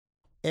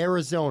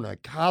Arizona,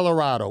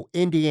 Colorado,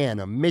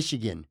 Indiana,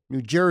 Michigan,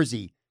 New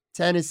Jersey,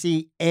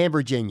 Tennessee, and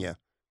Virginia.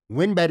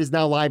 WynnBET is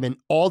now live in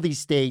all these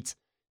states,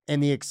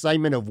 and the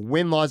excitement of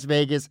Wynn Las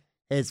Vegas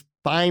has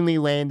finally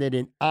landed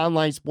in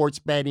online sports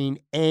betting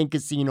and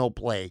casino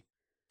play.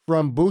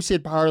 From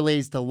boosted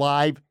parlays to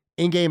live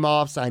in-game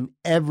offs on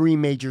every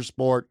major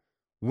sport,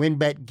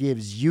 WynnBET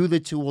gives you the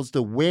tools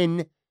to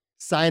win.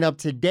 Sign up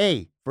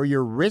today for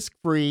your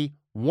risk-free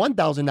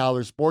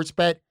 $1,000 sports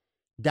bet.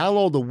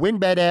 Download the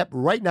WynnBET app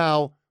right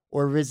now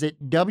or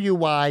visit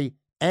wynnbet.com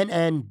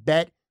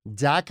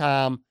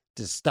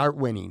to start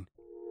winning.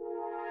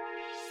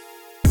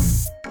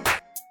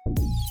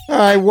 All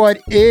right,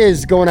 what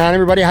is going on,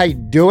 everybody? How you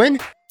doing?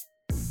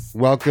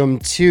 Welcome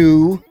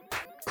to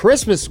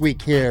Christmas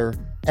week here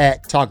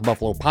at Talk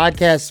Buffalo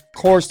Podcast. Of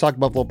course, Talk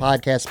Buffalo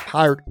Podcast,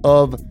 part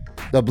of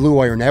the Blue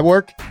Wire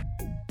Network.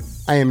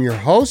 I am your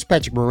host,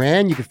 Patrick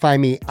Moran. You can find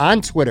me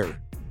on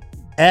Twitter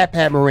at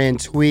Pat Moran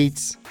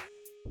Tweets.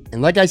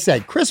 And like I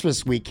said,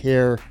 Christmas week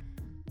here.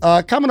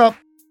 Coming up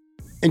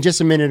in just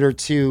a minute or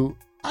two,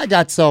 I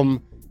got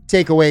some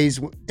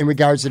takeaways in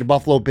regards to the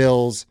Buffalo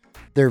Bills,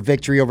 their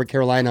victory over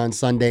Carolina on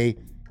Sunday,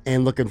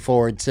 and looking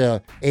forward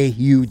to a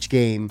huge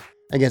game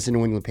against the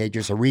New England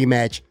Patriots, a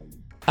rematch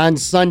on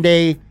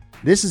Sunday.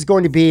 This is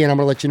going to be, and I'm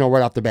going to let you know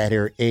right off the bat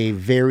here, a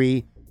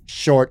very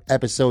short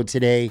episode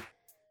today.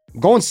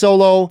 I'm going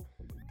solo.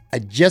 I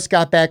just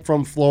got back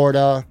from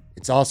Florida.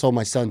 It's also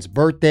my son's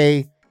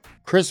birthday.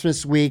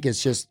 Christmas week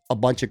is just a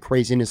bunch of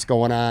craziness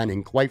going on,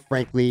 and quite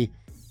frankly,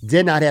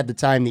 did not have the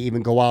time to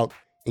even go out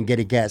and get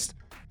a guest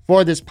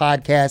for this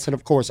podcast. And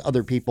of course,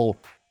 other people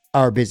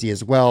are busy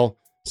as well.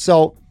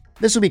 So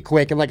this will be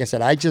quick. And like I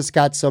said, I just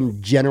got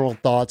some general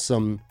thoughts,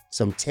 some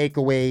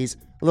takeaways,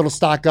 a little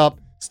stock up,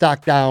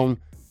 stock down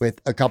with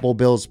a couple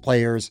Bills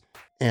players.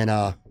 And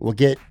we'll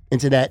get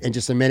into that in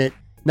just a minute.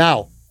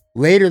 Now,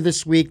 later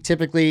this week,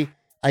 typically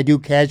I do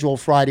Casual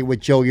Friday with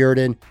Joe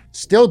Yerdon.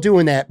 Still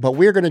doing that, but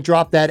we're going to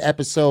drop that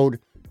episode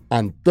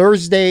on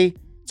Thursday.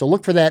 So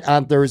look for that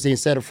on Thursday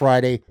instead of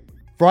Friday.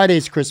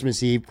 Friday's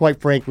Christmas Eve.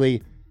 Quite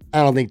frankly, I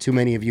don't think too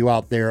many of you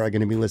out there are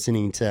going to be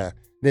listening to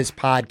this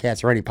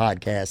podcast or any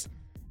podcast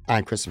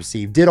on Christmas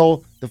Eve.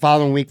 Ditto the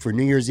following week for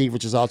New Year's Eve,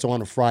 which is also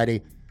on a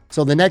Friday.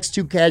 So the next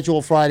two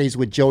Casual Fridays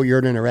with Joe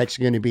Yerdon are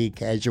actually going to be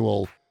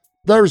Casual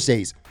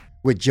Thursdays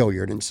with Joe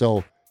Yerdon.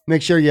 So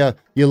make sure you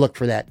look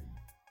for that.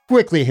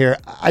 Quickly here,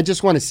 I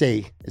just want to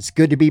say it's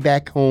good to be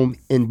back home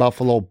in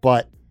Buffalo,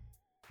 but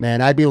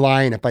man, I'd be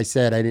lying if I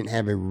said I didn't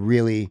have a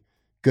really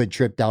good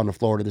trip down to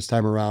Florida this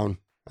time around.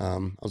 I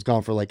was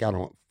gone for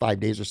 5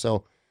 days or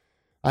so.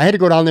 I had to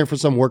go down there for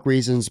some work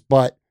reasons,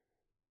 but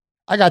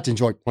I got to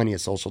enjoy plenty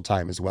of social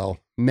time as well.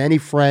 Many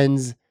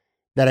friends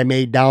that I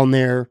made down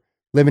there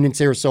living in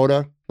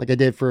Sarasota, like I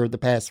did for the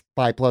past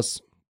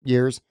 5+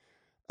 years.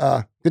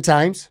 Good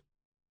times,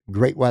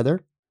 great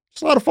weather,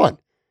 just a lot of fun.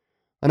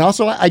 And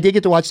also, I did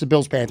get to watch the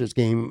Bills-Panthers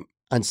game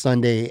on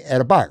Sunday at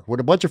a bar with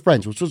a bunch of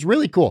friends, which was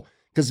really cool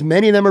because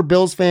many of them are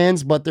Bills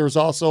fans, but there's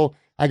also,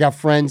 I got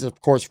friends,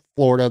 of course,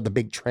 Florida, the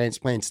big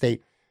transplant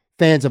state,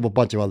 fans of a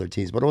bunch of other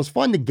teams. But it was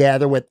fun to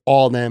gather with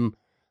all of them,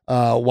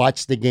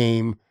 watch the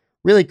game.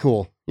 Really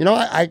cool. You know,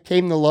 I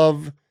came to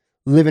love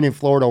living in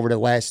Florida over the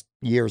last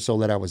year or so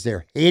that I was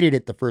there. Hated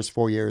it the first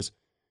 4 years.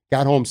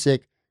 Got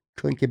homesick.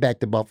 Couldn't get back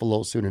to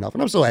Buffalo soon enough.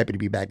 And I'm so happy to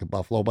be back in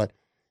Buffalo. But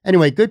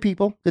anyway, good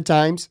people, good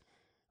times.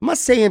 I'm not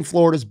saying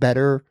Florida's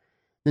better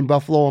than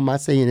Buffalo. I'm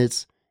not saying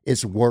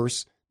it's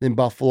worse than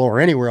Buffalo or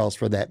anywhere else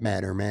for that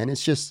matter, man.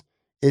 It's just,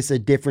 it's a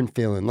different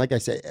feeling. Like I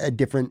said, a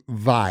different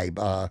vibe.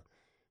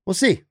 We'll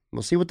see.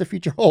 We'll see what the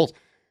future holds.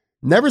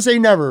 Never say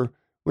never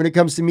when it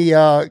comes to me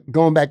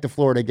going back to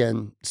Florida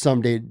again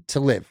someday to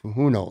live.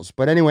 Who knows?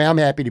 But anyway, I'm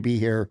happy to be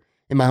here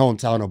in my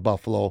hometown of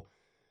Buffalo.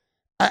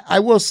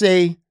 I will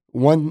say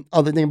one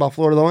other thing about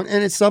Florida, though,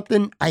 and it's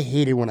something I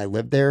hated when I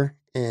lived there,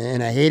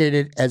 and I hated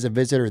it as a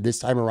visitor this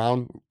time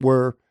around.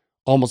 We're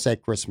almost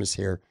at Christmas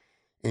here,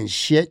 and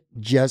shit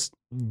just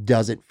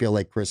doesn't feel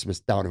like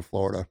Christmas down in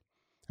Florida.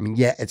 I mean,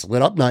 yeah, it's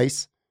lit up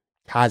nice.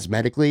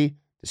 Cosmetically,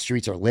 the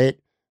streets are lit.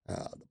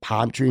 The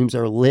palm trees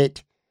are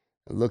lit.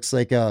 It looks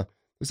like a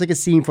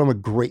scene from a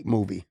great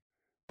movie.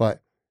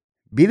 But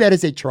be that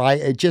as they try,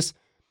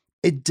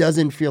 it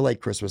doesn't feel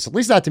like Christmas, at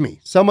least not to me.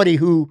 Somebody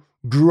who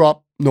grew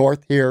up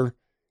north here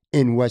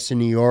in Western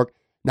New York.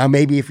 Now,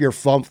 maybe if you're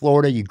from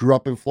Florida, you grew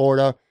up in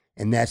Florida,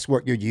 and that's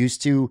what you're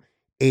used to,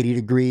 80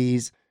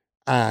 degrees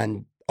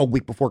on a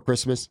week before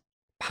Christmas,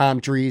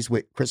 palm trees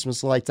with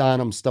Christmas lights on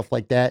them, stuff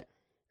like that.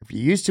 If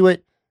you're used to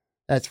it,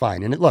 that's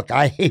fine. And look,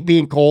 I hate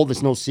being cold.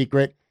 It's no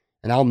secret.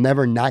 And I'll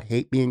never not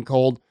hate being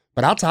cold,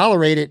 but I'll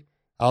tolerate it.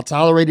 I'll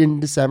tolerate it in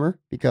December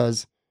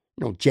because,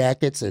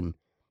 jackets and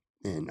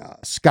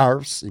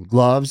scarves and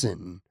gloves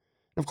and,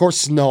 of course,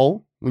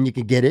 snow when you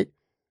can get it.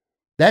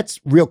 That's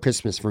real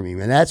Christmas for me,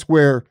 man. That's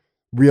where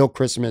real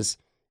Christmas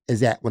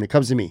is at when it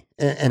comes to me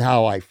and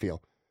how I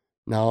feel.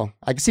 Now,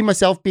 I can see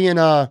myself being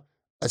a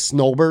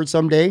snowbird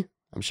someday.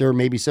 I'm sure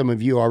maybe some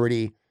of you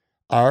already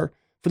are.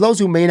 For those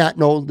who may not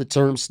know the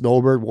term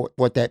snowbird,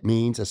 what that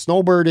means, a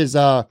snowbird is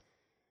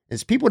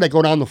is people that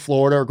go down to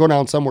Florida or go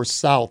down somewhere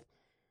south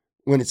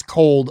when it's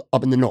cold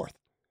up in the north.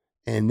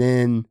 And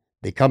then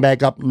they come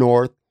back up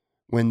north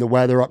when the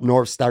weather up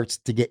north starts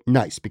to get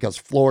nice, because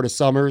Florida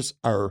summers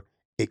are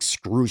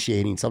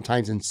excruciating,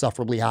 sometimes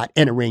insufferably hot,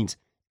 and it rains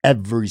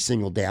every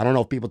single day. I don't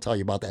know if people tell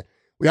you about that.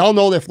 We all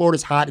know that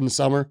Florida's hot in the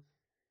summer,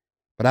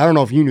 but I don't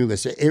know if you knew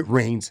this. It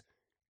rains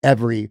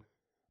every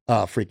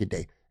freaking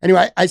day.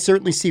 Anyway, I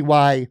certainly see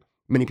why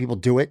many people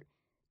do it.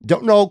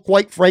 Don't know,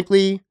 quite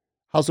frankly,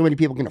 how so many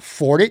people can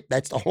afford it.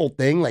 That's the whole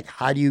thing. Like,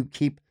 how do you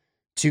keep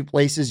two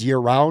places year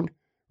round,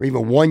 or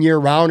even 1 year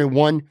round and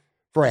one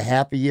for a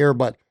half a year?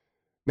 But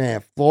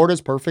man,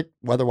 Florida's perfect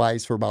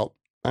weather-wise for about,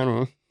 I don't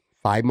know,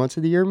 5 months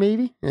of the year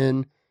maybe.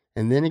 And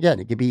then again,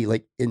 it could be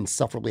like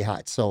insufferably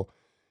hot. So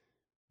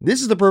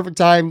this is the perfect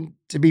time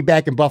to be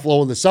back in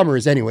Buffalo in the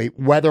summers anyway.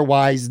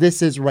 Weather-wise,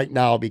 this is right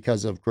now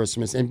because of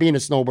Christmas. And being a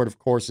snowbird, of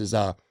course, is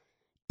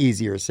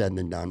easier said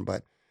than done.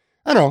 But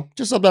I don't know,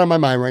 just something on my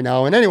mind right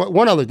now. And anyway,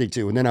 one other thing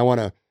too, and then I want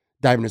to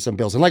dive into some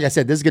Bills. And like I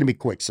said, this is going to be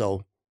quick,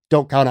 so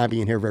don't count on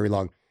being here very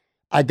long.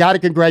 I got to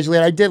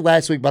congratulate, I did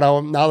last week, but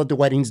now that the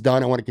wedding's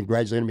done, I want to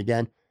congratulate him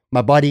again.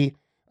 My buddy,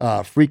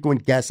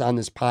 frequent guest on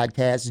this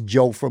podcast,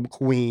 Joe from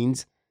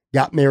Queens,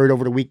 got married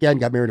over the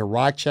weekend, got married in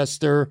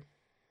Rochester.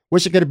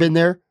 Wish I could have been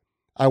there.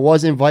 I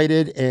was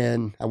invited,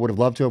 and I would have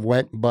loved to have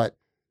went, but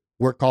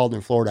work called in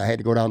Florida. I had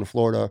to go down to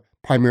Florida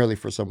primarily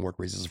for some work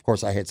reasons. Of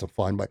course, I had some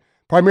fun, but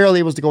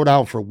primarily it was to go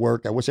down for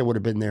work. I wish I would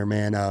have been there,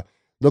 man.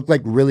 Looked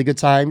like really good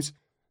times.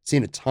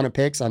 Seen a ton of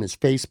pics on his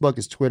Facebook,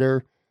 his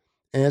Twitter.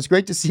 And it's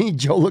great to see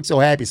Joe look so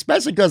happy,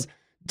 especially because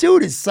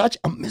dude is such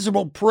a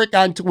miserable prick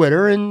on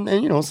Twitter and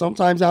you know,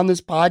 sometimes on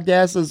this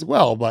podcast as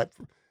well. But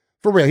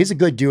for real, he's a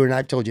good dude, and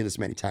I've told you this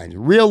many times.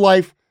 Real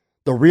life,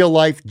 the real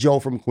life Joe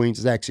from Queens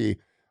is actually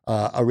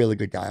a really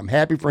good guy. I'm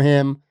happy for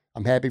him.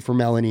 I'm happy for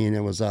Melanie, and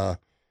it was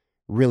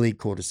really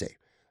cool to see.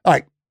 All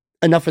right,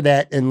 enough of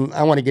that, and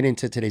I want to get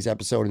into today's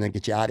episode and then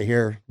get you out of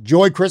here.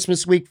 Enjoy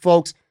Christmas week,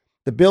 folks.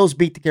 The Bills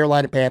beat the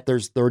Carolina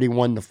Panthers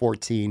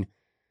 31-14.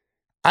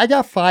 I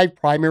got 5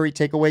 primary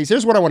takeaways.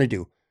 Here's what I want to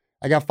do.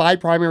 I got 5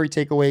 primary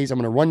takeaways. I'm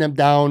going to run them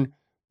down,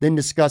 then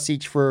discuss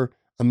each for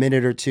a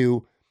minute or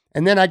two.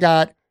 And then I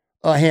got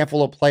a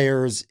handful of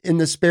players in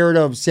the spirit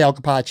of Sal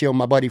Capaccio,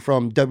 my buddy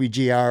from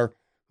WGR,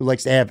 who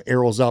likes to have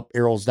arrows up,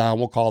 arrows down.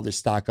 We'll call this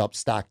stock up,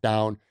 stock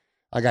down.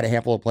 I got a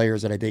handful of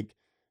players that I think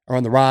are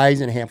on the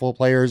rise and a handful of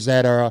players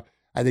that are,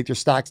 I think their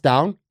stock's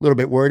down. A little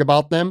bit worried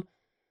about them.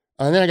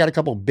 And then I got a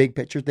couple big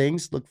picture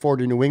things. Look forward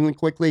to New England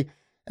quickly.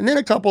 And then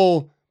a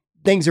couple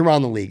things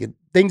around the league,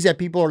 things that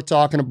people are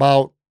talking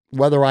about,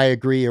 whether I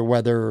agree or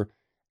whether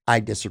I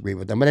disagree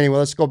with them. But anyway,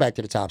 let's go back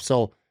to the top.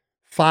 So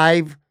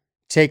 5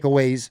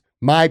 takeaways,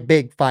 my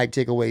big 5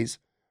 takeaways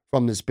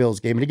from this Bills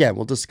game. And again,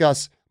 we'll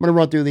discuss, I'm going to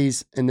run through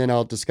these and then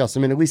I'll discuss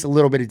them in at least a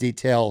little bit of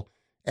detail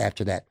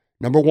after that.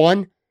 Number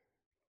 1,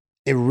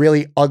 a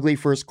really ugly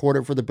first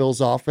quarter for the Bills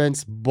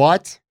offense,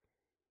 but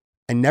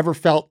I never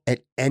felt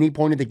at any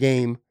point of the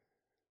game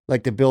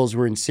like the Bills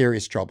were in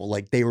serious trouble,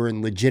 like they were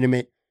in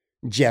legitimate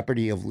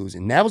jeopardy of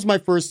losing. That was my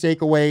first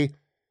takeaway.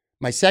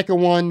 My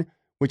second one,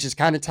 which is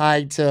kind of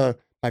tied to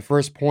my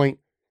first point,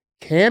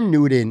 Cam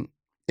Newton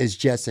is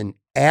just an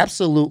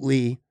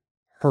absolutely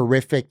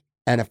horrific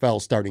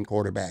NFL starting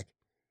quarterback.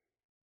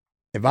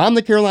 If I'm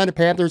the Carolina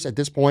Panthers at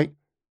this point,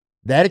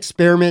 that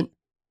experiment,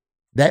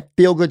 that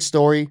feel-good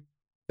story,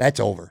 that's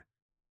over.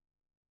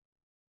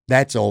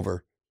 That's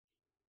over.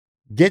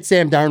 Get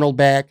Sam Darnold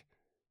back.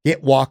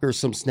 Get Walker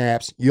some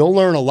snaps. You'll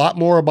learn a lot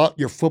more about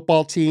your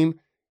football team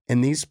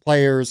and these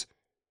players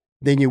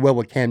than you will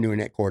with Cam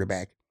Newton at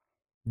quarterback.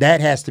 That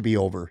has to be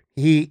over.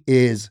 He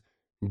is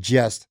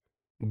just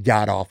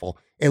god-awful,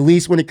 at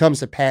least when it comes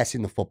to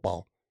passing the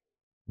football.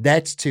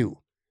 That's 2.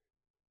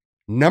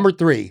 Number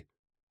 3,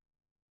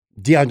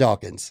 Dion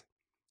Dawkins.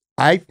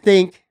 I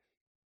think,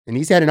 and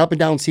he's had an up and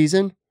down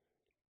season,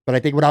 but I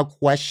think without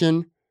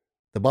question,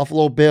 the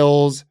Buffalo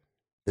Bills,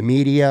 the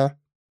media,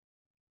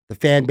 the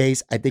fan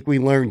base, I think we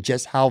learned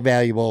just how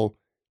valuable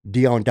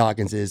Dion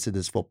Dawkins is to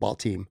this football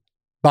team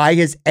by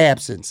his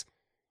absence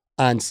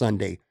on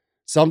Sunday.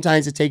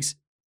 Sometimes it takes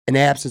an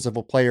absence of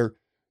a player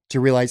to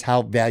realize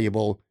how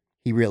valuable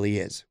he really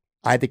is.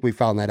 I think we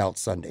found that out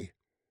Sunday.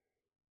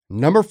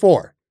 Number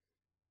 4,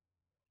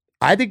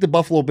 I think the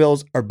Buffalo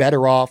Bills are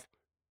better off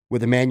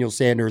with Emmanuel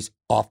Sanders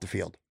off the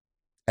field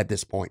at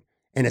this point.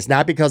 And it's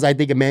not because I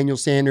think Emmanuel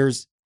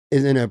Sanders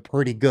isn't a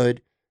pretty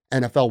good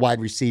NFL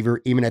wide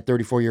receiver, even at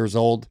 34 years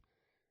old.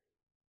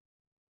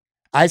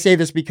 I say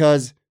this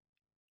because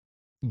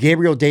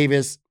Gabriel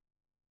Davis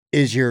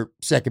is your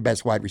second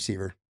best wide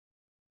receiver.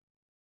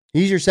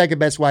 He's your second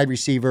best wide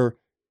receiver.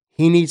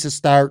 He needs to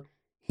start.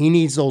 He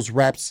needs those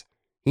reps.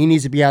 He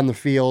needs to be on the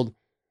field,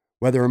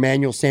 whether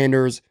Emmanuel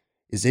Sanders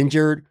is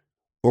injured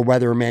or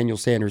whether Emmanuel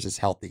Sanders is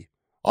healthy.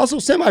 Also,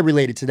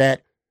 semi-related to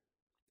that,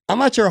 I'm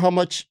not sure how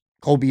much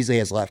Cole Beasley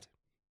has left.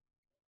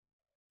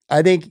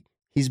 I think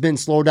he's been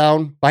slowed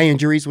down by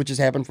injuries, which has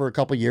happened for a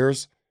couple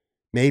years.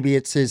 Maybe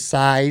it's his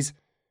size,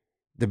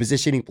 the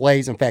position he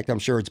plays. In fact, I'm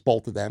sure it's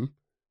both of them.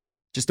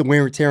 Just the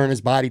wear and tear on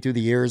his body through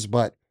the years.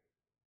 But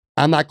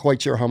I'm not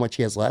quite sure how much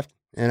he has left.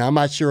 And I'm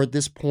not sure at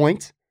this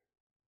point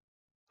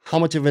how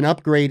much of an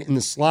upgrade in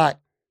the slot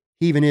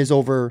he even is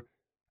over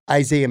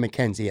Isaiah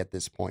McKenzie at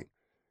this point.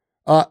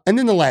 And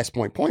then the last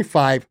point, point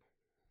 5.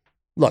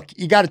 Look,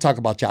 you got to talk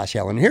about Josh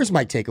Allen. Here's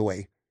my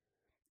takeaway.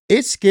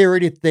 It's scary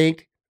to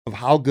think of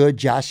how good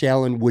Josh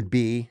Allen would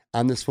be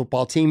on this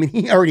football team. And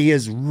he already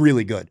is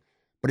really good.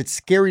 But it's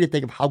scary to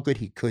think of how good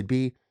he could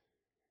be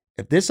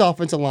if this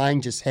offensive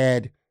line just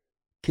had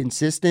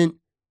consistent,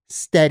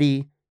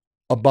 steady,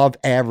 above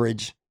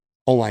average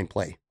O-line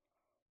play.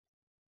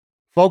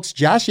 Folks,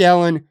 Josh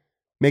Allen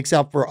makes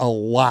up for a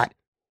lot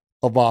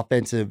of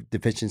offensive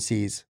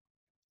deficiencies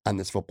on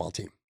this football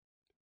team.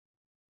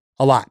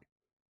 A lot.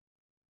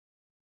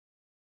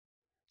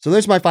 So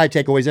there's my 5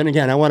 takeaways. And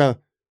again, I want to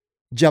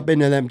jump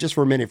into them just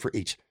for a minute for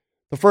each.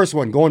 The first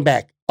one, going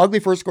back, ugly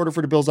first quarter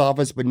for the Bills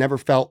offense, but never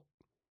felt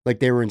like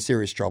they were in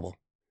serious trouble.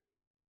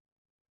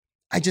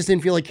 I just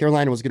didn't feel like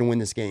Carolina was going to win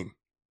this game.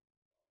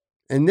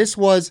 And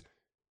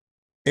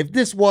if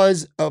this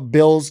was a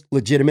Bills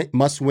legitimate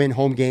must-win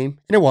home game,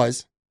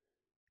 and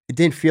it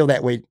didn't feel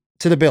that way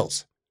to the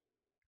Bills.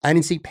 I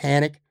didn't see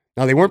panic.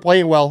 Now, they weren't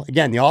playing well.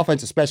 Again, the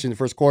offense, especially in the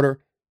first quarter,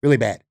 really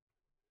bad.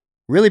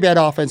 Really bad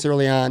offense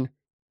early on.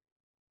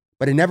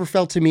 But it never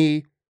felt to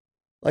me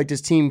like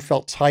this team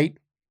felt tight,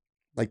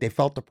 like they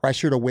felt the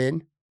pressure to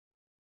win.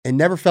 It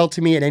never felt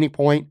to me at any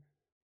point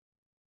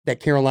that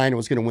Carolina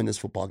was going to win this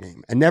football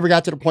game. I never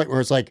got to the point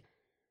where it's like,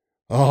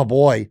 oh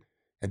boy,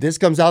 if this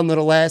comes out into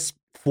the last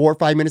 4 or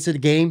 5 minutes of the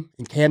game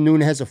and Cam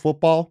Newton has a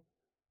football,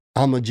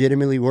 I'm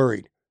legitimately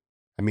worried.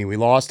 I mean, we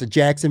lost to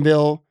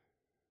Jacksonville.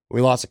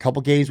 We lost a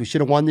couple games we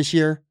should have won this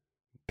year.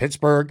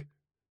 Pittsburgh.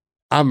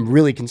 I'm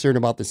really concerned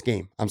about this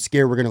game. I'm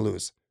scared we're going to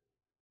lose.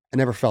 I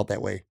never felt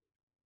that way.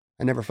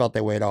 I never felt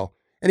that way at all.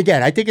 And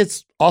again, I think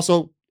it's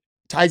also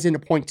ties into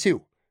point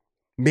 2.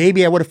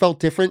 Maybe I would have felt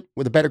different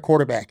with a better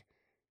quarterback.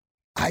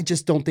 I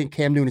just don't think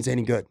Cam Newton is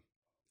any good.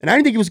 And I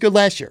didn't think he was good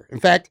last year. In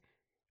fact,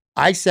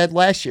 I said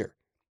last year,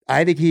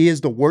 I think he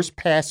is the worst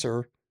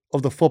passer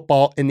of the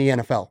football in the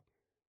NFL.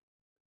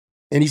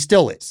 And he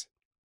still is.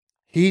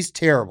 He's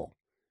terrible.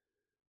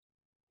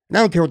 And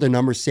I don't care what the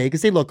numbers say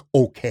because they look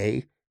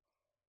okay.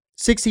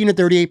 16 to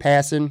 38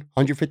 passing,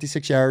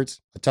 156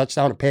 yards, a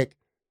touchdown, a pick.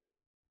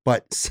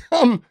 But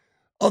some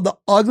of the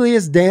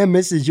ugliest damn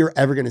misses you're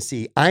ever going to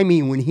see. I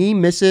mean, when he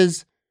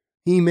misses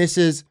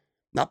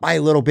not by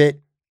a little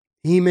bit.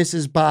 He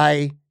misses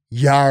by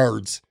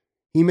yards.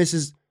 He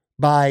misses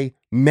by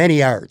many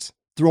yards.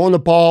 Throwing the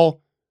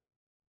ball,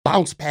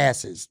 bounce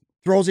passes,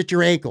 throws at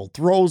your ankle,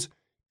 throws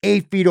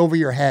 8 feet over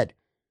your head.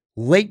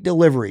 Late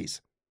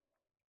deliveries.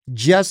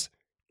 Just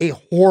a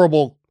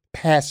horrible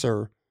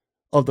passer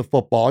of the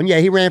football. And yeah,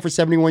 he ran for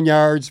 71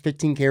 yards,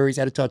 15 carries,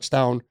 had a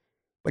touchdown.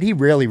 But he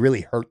really,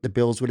 really hurt the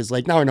Bills with his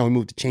leg. Now I know he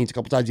moved the chains a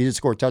couple times. He did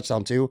score a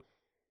touchdown too.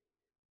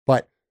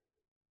 But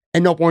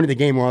at no point in the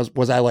game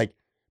was I like,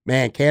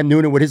 man, Cam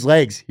Newton with his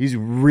legs, he's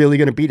really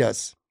going to beat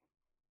us.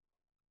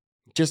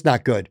 Just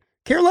not good.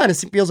 Carolina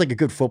feels like a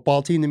good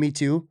football team to me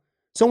too.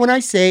 So when I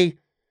say,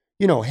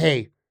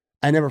 hey,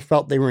 I never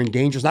felt they were in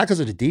danger, it's not because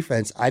of the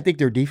defense. I think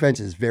their defense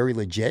is very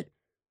legit.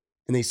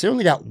 And they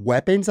certainly got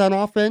weapons on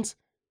offense.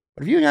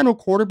 But if you ain't got no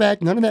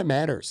quarterback, none of that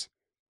matters.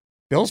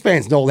 Bills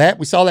fans know that.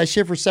 We saw that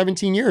shit for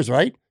 17 years,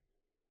 right?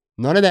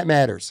 None of that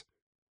matters.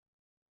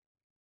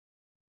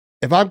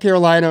 If I'm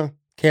Carolina,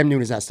 Cam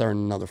Newton is not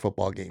starting another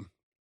football game.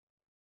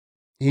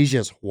 He's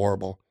just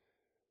horrible.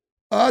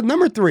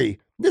 Number 3.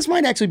 This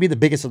might actually be the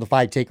biggest of the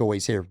 5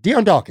 takeaways here.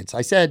 Dion Dawkins.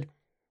 I said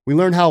we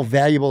learned how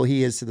valuable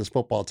he is to this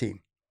football team.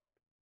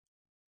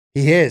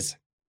 He is.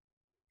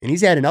 And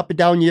he's had an up and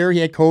down year. He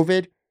had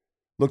COVID.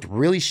 Looked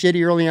really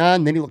shitty early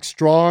on. Then he looked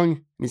strong.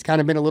 And he's kind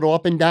of been a little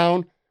up and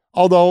down.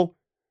 Although,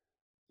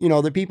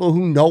 the people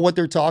who know what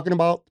they're talking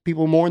about,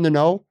 people more in the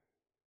know,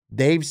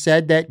 they've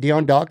said that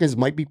Dion Dawkins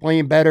might be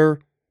playing better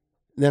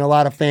than a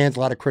lot of fans, a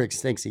lot of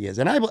critics thinks he is.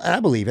 And I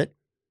believe it.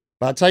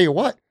 But I'll tell you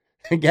what,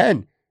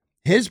 again,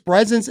 his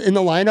presence in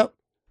the lineup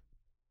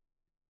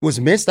was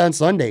missed on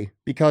Sunday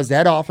because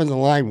that offensive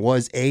line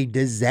was a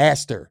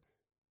disaster.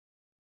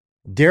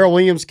 Darrell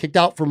Williams kicked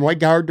out from right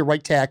guard to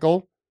right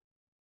tackle.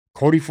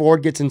 Cody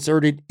Ford gets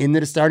inserted into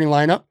the starting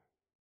lineup.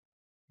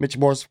 Mitch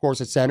Morse, of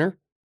course, at center.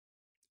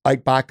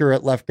 Ike Bacher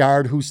at left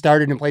guard, who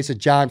started in place of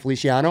John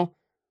Feliciano,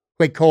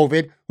 who had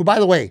COVID, who, by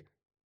the way,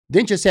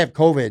 didn't just have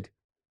COVID.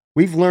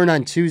 We've learned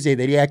on Tuesday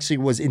that he actually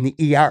was in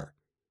the ER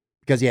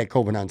because he had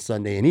COVID on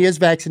Sunday. And he is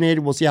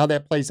vaccinated. We'll see how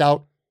that plays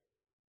out.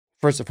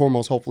 First and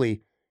foremost,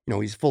 hopefully,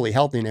 he's fully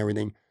healthy and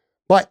everything.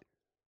 But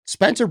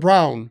Spencer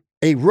Brown,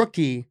 a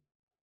rookie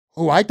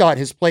who I thought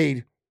has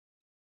played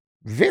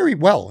very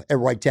well at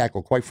right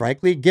tackle, quite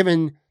frankly,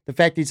 given the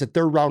fact he's a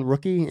 3rd-round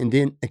rookie and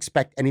didn't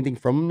expect anything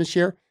from him this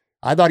year.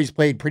 I thought he's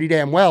played pretty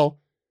damn well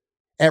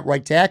at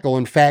right tackle.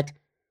 In fact,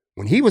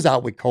 when he was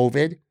out with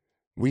COVID,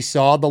 we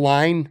saw the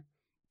line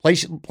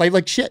play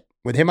like shit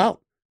with him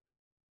out.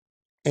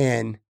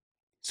 And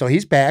so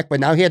he's back, but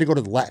now he had to go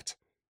to the left.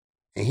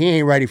 And he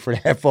ain't ready for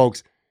that,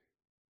 folks.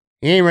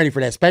 He ain't ready for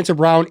that. Spencer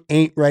Brown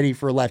ain't ready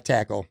for a left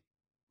tackle.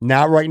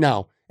 Not right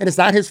now. And it's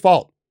not his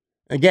fault.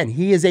 Again,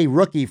 he is a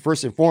rookie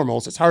first and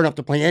foremost. It's hard enough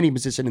to play any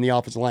position in the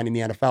offensive line in the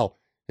NFL,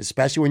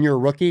 especially when you're a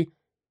rookie.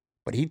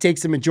 But he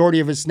takes the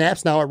majority of his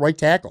snaps now at right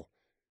tackle.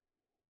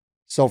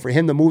 So for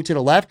him to move to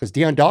the left, because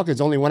Dion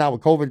Dawkins only went out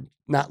with COVID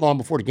not long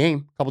before the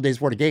game, a couple days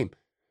before the game.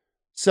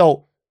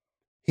 So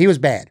he was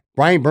bad.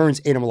 Brian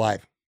Burns ate him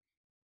alive.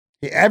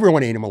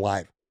 Everyone ate him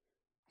alive.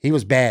 He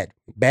was bad.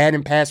 Bad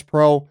in pass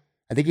pro.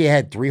 I think he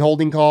had 3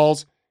 holding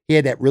calls. He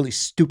had that really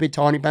stupid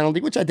taunting penalty,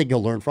 which I think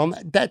he'll learn from.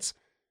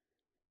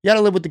 You got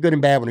to live with the good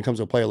and bad when it comes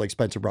to a player like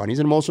Spencer Brown. He's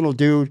an emotional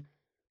dude.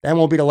 That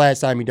won't be the last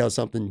time he does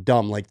something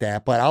dumb like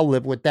that, but I'll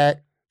live with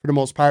that for the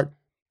most part.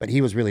 But he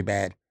was really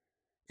bad.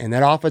 And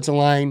that offensive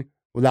line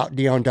without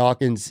Dion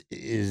Dawkins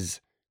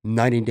is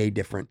night and day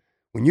different.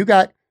 When you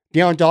got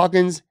Dion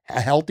Dawkins, a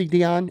healthy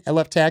Dion at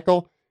left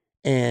tackle,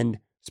 and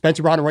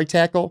Spencer Brown at right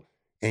tackle,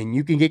 and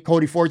you can get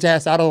Cody Ford's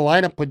ass out of the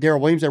lineup, put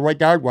Darrell Williams at right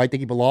guard where I think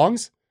he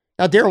belongs.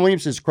 Now, Darrell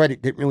Williams'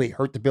 credit didn't really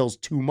hurt the Bills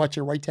too much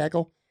at right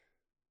tackle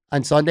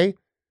on Sunday.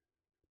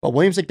 But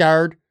Williams at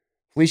guard,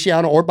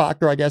 Feliciano or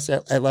Bacher, I guess,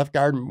 at left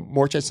guard,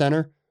 Morch at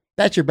center.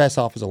 That's your best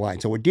offensive line.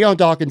 So with Dion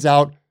Dawkins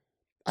out,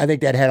 I think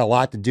that had a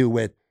lot to do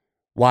with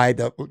why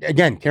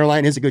again,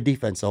 Carolina is a good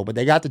defense, though, but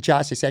they got to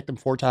Josh. They sacked him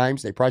 4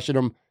 times. They pressured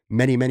him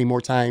many, many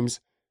more times.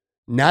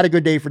 Not a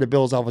good day for the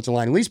Bills' offensive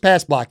line, at least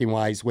pass blocking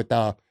wise,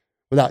 without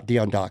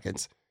Dion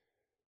Dawkins.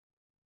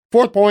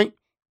 4th point,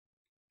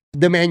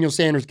 the Emmanuel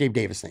Sanders, Gabe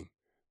Davis thing.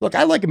 Look,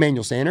 I like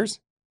Emmanuel Sanders.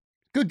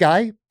 Good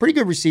guy, pretty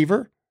good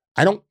receiver.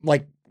 I don't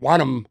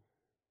want him.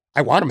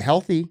 I want him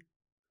healthy.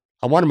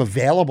 I want him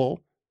available.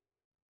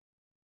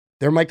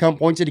 There might come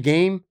points of the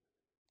game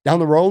down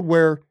the road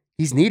where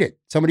he's needed.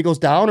 Somebody goes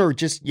down or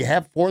just you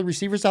have 4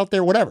 receivers out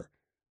there, whatever.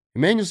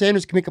 Emmanuel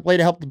Sanders can make a play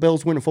to help the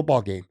Bills win a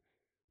football game.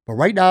 But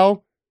right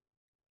now,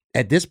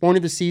 at this point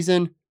of the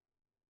season,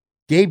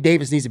 Gabe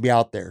Davis needs to be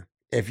out there.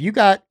 If you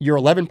got your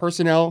 11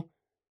 personnel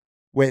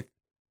with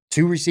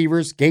 2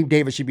 receivers, Gabe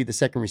Davis should be the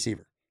second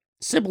receiver.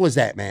 Simple as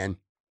that, man.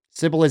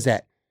 Simple as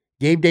that.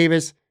 Gabe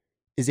Davis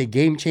is a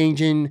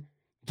game-changing,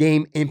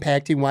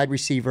 game-impacting wide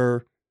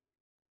receiver,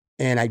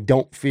 and I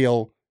don't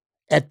feel,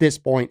 at this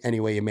point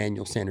anyway,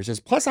 Emmanuel Sanders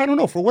is. Plus, I don't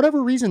know, for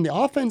whatever reason, the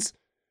offense,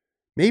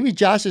 maybe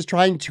Josh is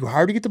trying too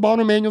hard to get the ball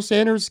to Emmanuel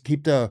Sanders,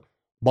 keep the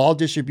ball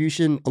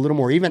distribution a little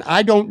more even.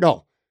 I don't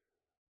know.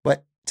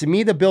 But to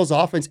me, the Bills'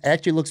 offense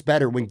actually looks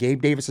better when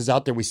Gabe Davis is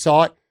out there. We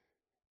saw it,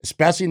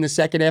 especially in the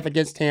second half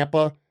against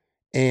Tampa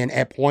and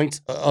at points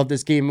of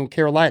this game in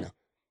Carolina.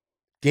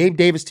 Gabe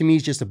Davis, to me,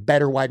 is just a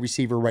better wide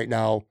receiver right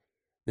now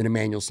than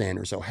Emmanuel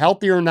Sanders. So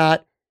healthy or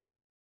not,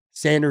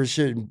 Sanders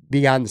should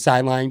be on the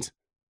sidelines,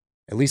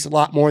 at least a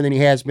lot more than he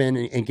has been,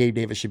 and Gabe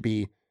Davis should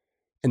be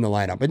in the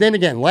lineup. But then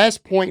again,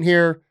 last point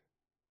here,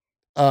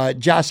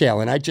 Josh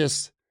Allen. Man,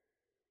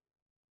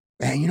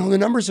 the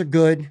numbers are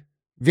good,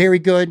 very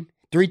good.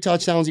 3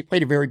 touchdowns. He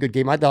played a very good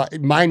game. I thought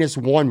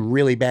 -1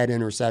 really bad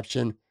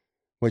interception,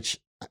 which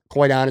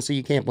quite honestly,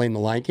 you can't blame the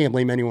line. You can't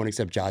blame anyone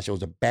except Josh. It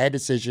was a bad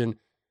decision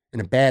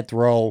and a bad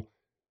throw.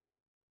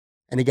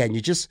 And again,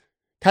 you just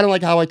kind of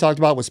like how I talked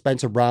about with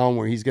Spencer Brown,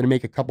 where he's going to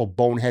make a couple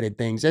boneheaded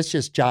things. That's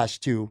just Josh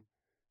too.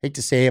 Hate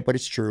to say it, but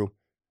it's true.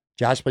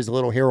 Josh plays a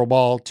little hero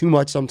ball too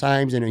much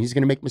sometimes, and he's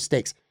going to make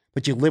mistakes.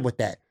 But you live with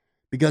that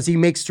because he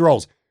makes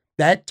throws.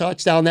 That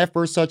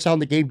first touchdown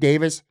to Gabe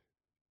Davis,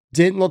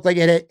 didn't look like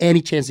it had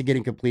any chance of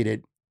getting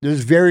completed.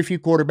 There's very few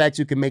quarterbacks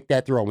who can make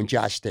that throw, and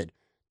Josh did.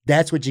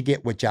 That's what you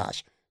get with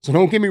Josh. So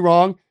don't get me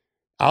wrong.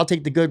 I'll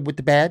take the good with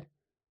the bad,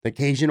 the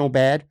occasional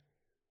bad.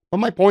 But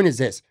my point is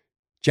this.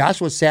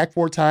 Josh was sacked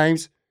 4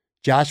 times.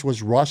 Josh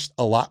was rushed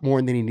a lot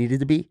more than he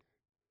needed to be.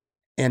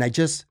 And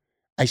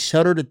I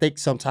shudder to think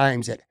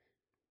sometimes that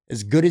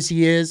as good as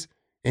he is,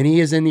 and he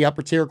is in the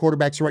upper tier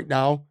quarterbacks right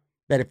now,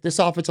 that if this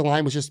offensive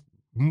line was just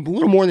a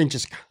little more than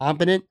just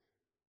competent,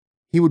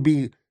 he would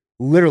be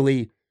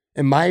literally,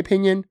 in my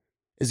opinion,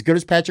 as good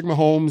as Patrick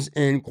Mahomes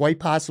and quite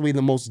possibly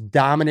the most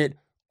dominant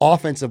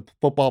offensive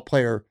football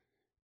player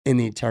in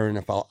the entire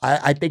NFL.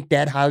 I think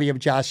that highly of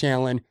Josh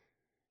Allen.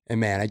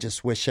 And man, I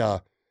just wish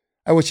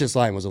this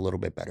line was a little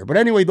bit better. But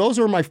anyway, those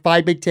are my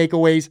 5 big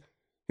takeaways.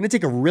 I'm going to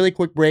take a really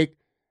quick break.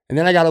 And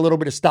then I got a little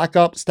bit of stock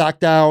up, stock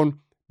down,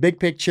 big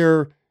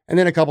picture, and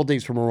then a couple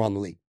things from around the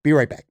league. Be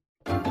right back.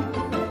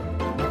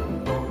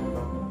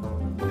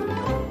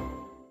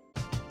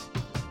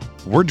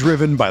 We're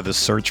driven by the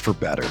search for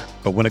better.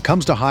 But when it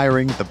comes to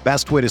hiring, the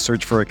best way to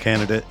search for a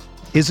candidate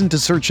isn't to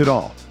search at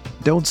all.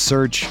 Don't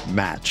search,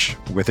 match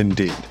with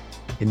Indeed.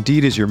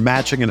 Indeed is your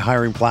matching and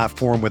hiring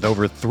platform with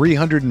over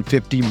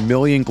 350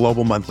 million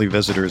global monthly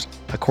visitors,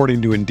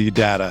 according to Indeed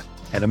data,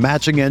 and a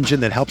matching engine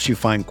that helps you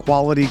find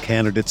quality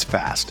candidates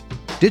fast.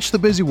 Ditch the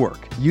busy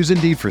work. Use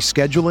Indeed for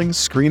scheduling,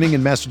 screening,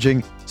 and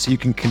messaging so you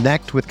can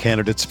connect with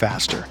candidates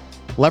faster.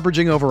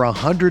 Leveraging over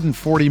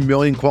 140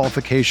 million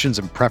qualifications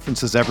and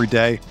preferences every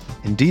day,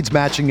 Indeed's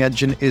matching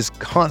engine is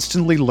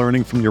constantly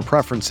learning from your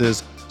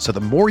preferences, so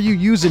the more you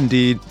use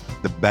Indeed,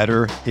 the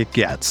better it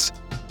gets.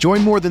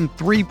 Join more than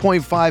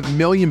 3.5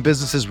 million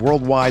businesses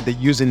worldwide that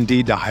use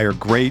Indeed to hire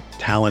great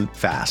talent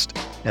fast.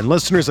 And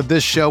listeners of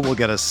this show will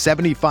get a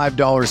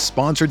 $75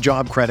 sponsored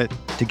job credit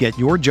to get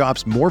your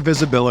jobs more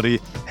visibility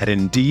at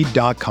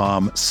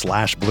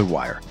Indeed.com/Blue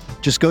Wire.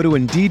 Just go to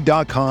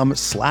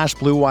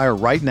Indeed.com/Blue Wire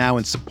right now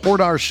and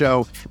support our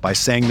show by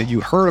saying that you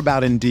heard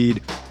about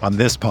Indeed on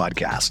this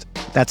podcast.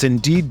 That's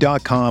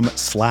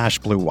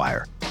Indeed.com/Blue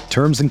Wire.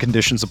 Terms and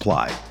conditions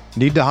apply.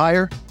 Need to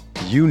hire?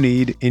 You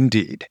need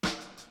Indeed.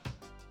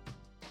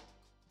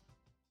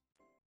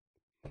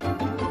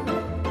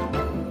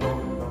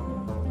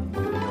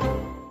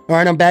 All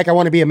right, I'm back. I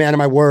want to be a man of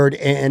my word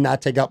and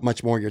not take up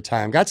much more of your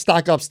time. Got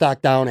stock up,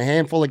 stock down, a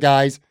handful of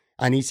guys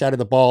on each side of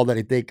the ball that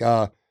I think,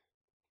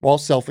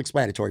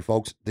 self-explanatory,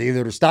 folks.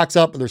 Either their stock's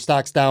up or their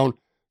stock's down.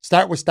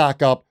 Start with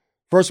stock up.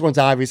 First one's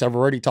obvious. I've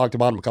already talked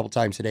about him a couple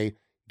times today.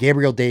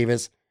 Gabriel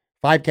Davis,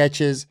 5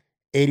 catches,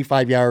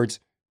 85 yards,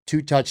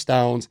 2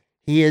 touchdowns.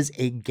 He is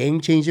a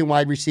game-changing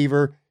wide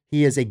receiver.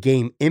 He is a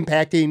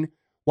game-impacting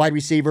wide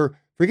receiver.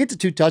 Forget the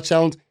 2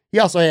 touchdowns. He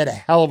also had a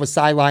hell of a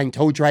sideline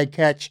toe drag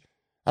catch.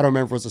 I don't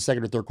remember if it was the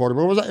second or third quarter,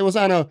 but it was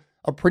on a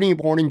pretty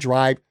important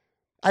drive.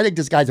 I think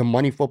this guy's a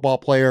money football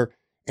player.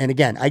 And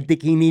again, I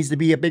think he needs to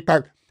be a big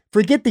part.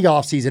 Forget the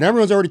offseason.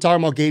 Everyone's already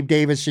talking about Gabe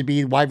Davis should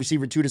be wide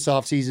receiver 2 this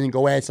offseason and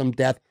go add some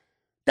depth.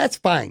 That's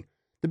fine.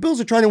 The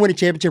Bills are trying to win a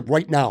championship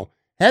right now.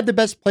 Have the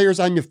best players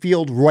on your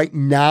field right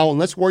now. And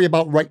let's worry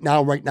about right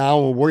now.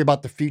 We'll worry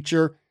about the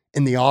future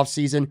in the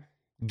offseason.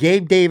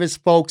 Gabe Davis,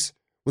 folks,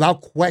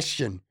 without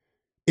question,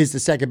 is the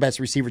second best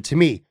receiver to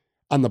me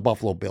on the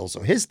Buffalo Bills.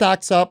 So his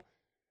stock's up.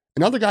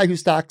 Another guy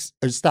whose stock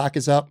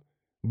is up,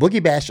 Boogie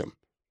Basham.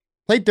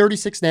 Played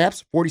 36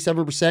 snaps,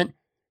 47%.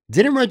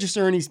 Didn't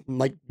register any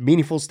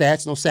meaningful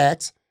stats, no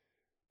sacks.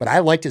 But I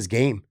liked his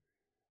game.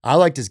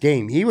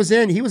 He was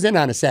in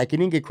on a sack. He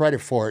didn't get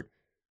credit for it.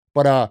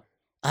 But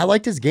I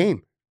liked his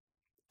game.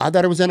 I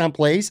thought it was in on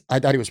plays. I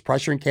thought he was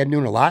pressuring Cam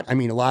Newton a lot. I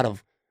mean, a lot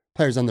of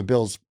players on the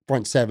Bills'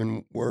 front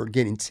 7 were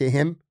getting to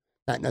him.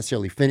 Not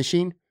necessarily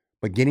finishing,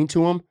 but getting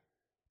to him.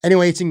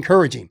 Anyway, it's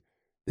encouraging.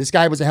 This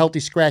guy was a healthy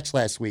scratch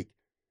last week.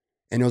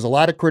 And there was a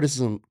lot of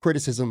criticism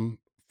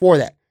for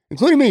that,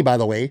 including me, by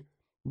the way.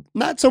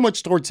 Not so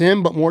much towards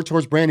him, but more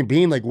towards Brandon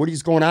Beane. Like, what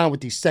is going on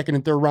with these second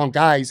and third round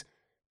guys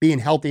being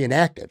healthy and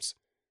actives?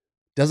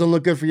 Doesn't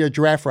look good for your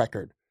draft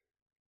record.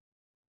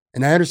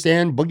 And I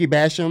understand Boogie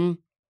Basham,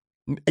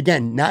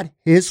 again, not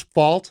his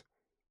fault,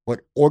 but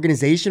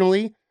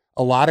organizationally,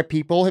 a lot of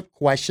people have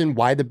questioned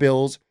why the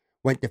Bills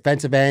went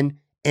defensive end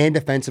when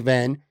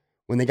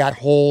they got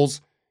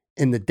holes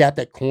in the depth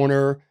at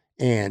corner.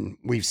 And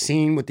we've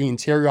seen with the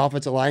interior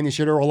offensive line this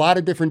year, there are a lot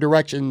of different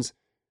directions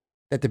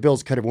that the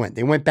Bills could have went.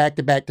 They went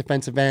back-to-back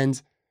defensive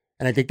ends,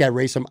 and I think that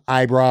raised some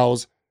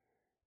eyebrows.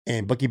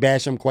 And Boogie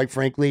Basham, quite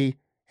frankly,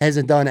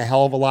 hasn't done a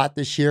hell of a lot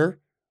this year,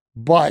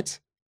 but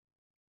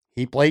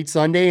he played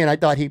Sunday, and I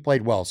thought he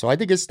played well. So I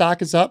think his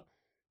stock is up.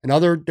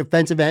 Another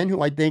defensive end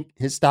who I think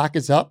his stock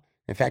is up.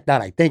 In fact,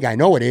 not I think, I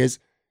know it is,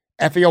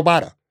 Efe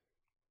Obada.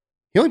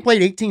 He only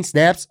played 18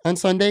 snaps on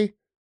Sunday,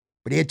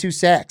 but he had 2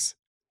 sacks.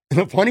 And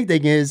the funny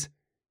thing is,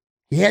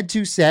 he had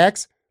 2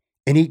 sacks,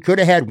 and he could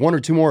have had 1 or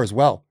 2 more as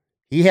well.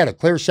 He had a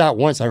clear shot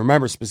once, I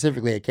remember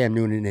specifically at Cam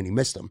Newton, and he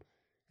missed him.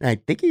 And I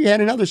think he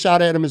had another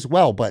shot at him as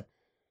well, but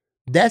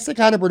that's the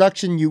kind of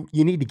production you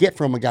need to get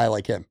from a guy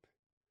like him.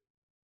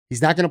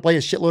 He's not going to play a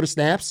shitload of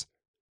snaps,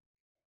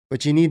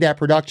 but you need that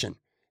production.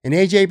 And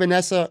AJ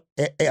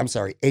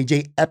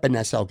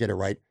Epinesa, I'll get it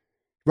right.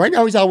 Right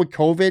now he's out with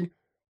COVID,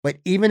 but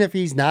even if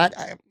he's not,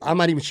 I'm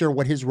not even sure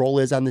what his role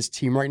is on this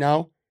team right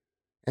now.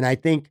 And I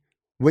think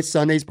with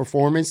Sunday's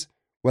performance,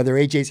 whether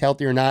AJ's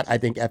healthy or not, I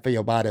think Efe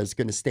Obada is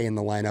going to stay in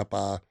the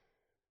lineup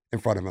in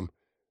front of him.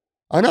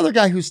 Another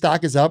guy whose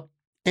stock is up,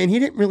 and he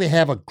didn't really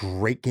have a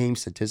great game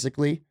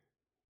statistically,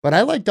 but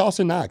I like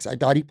Dawson Knox. I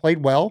thought he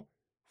played well.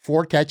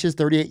 4 catches,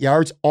 38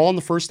 yards, all in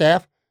the first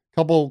half.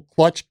 Couple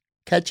clutch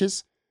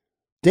catches.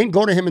 Didn't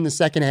go to him in the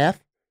second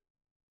half,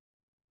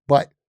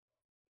 but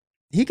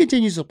he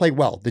continues to play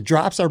well. The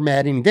drops are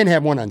maddening. He didn't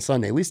have one on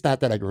Sunday, at least not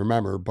that I can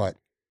remember, but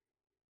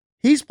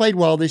he's played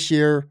well this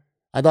year.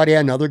 I thought he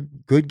had another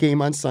good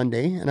game on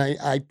Sunday, and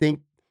I think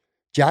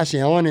Josh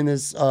Allen and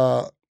his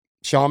Sean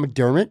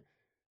McDermott,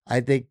 I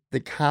think the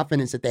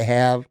confidence that they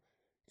have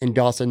in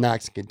Dawson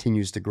Knox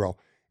continues to grow.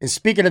 And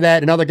speaking of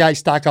that, another guy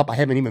stock up, I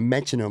haven't even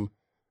mentioned him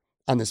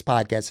on this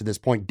podcast at this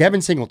point,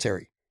 Devin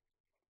Singletary.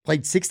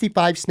 Played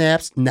 65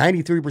 snaps,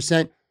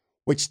 93%,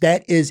 which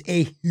that is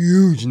a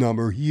huge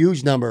number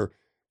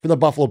for the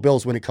Buffalo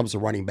Bills when it comes to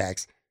running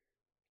backs.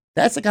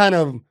 That's the kind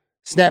of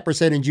snap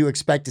percentage you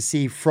expect to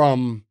see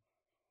from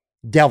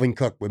Dalvin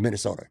Cook with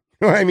Minnesota.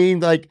 You know what I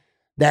mean? Like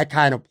that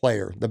kind of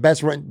player. The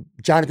best run,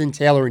 Jonathan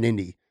Taylor in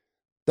Indy.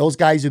 Those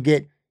guys who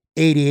get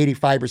 80,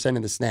 85%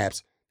 of the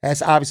snaps.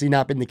 That's obviously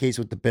not been the case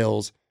with the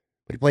Bills.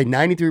 But he played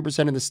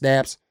 93% of the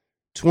snaps,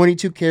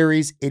 22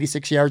 carries,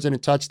 86 yards and a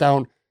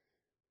touchdown.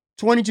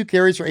 22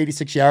 carries for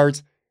 86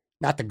 yards.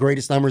 Not the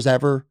greatest numbers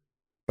ever.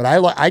 But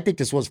I think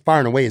this was far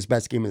and away his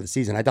best game of the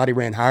season. I thought he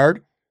ran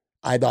hard.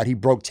 I thought he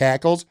broke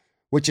tackles,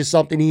 which is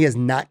something he has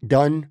not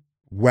done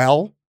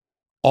well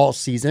all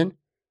season.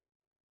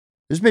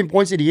 There's been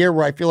points of the year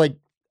where I feel like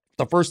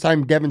the first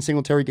time Devin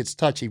Singletary gets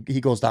touched,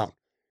 he goes down.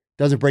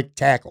 Doesn't break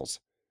tackles.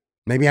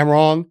 Maybe I'm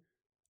wrong.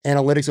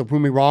 Analytics will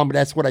prove me wrong, but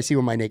that's what I see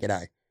with my naked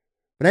eye.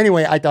 But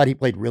anyway, I thought he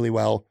played really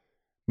well.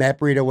 Matt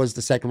Breida was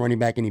the second running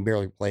back, and he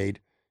barely played.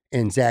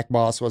 And Zach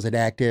Moss was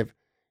inactive.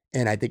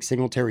 And I think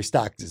Singletary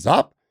stock is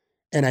up.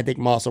 And I think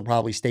Moss will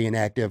probably stay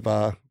inactive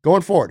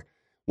going forward.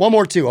 One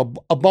more, too,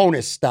 a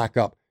bonus stock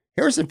up.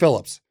 Harrison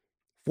Phillips,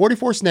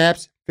 44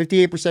 snaps,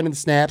 58% of the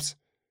snaps.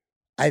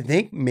 I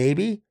think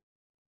maybe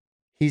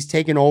he's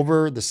taken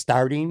over the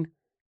starting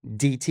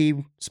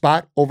DT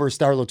spot over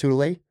Star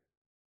Lotulelei.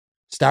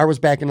 Star was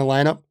back in the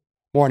lineup.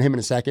 More on him in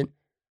a second.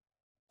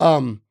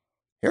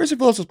 Harrison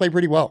Phillips has played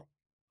pretty well.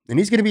 And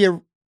he's going to be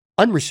an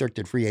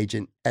unrestricted free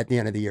agent at the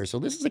end of the year. So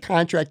this is a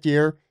contract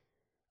year.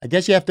 I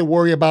guess you have to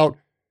worry about,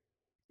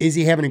 is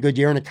he having a good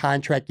year in a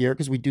contract year?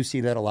 Because we do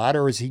see that a lot.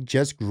 Or is he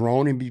just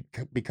grown and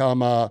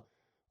become a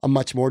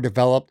much more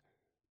developed,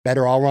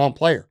 better all-around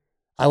player?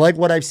 I like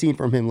what I've seen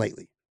from him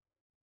lately.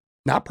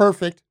 Not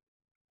perfect,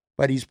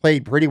 but he's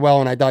played pretty well,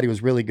 and I thought he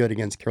was really good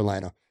against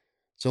Carolina.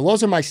 So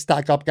those are my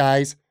stock up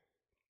guys.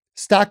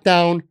 Stock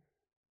down,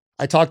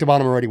 I talked about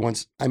him already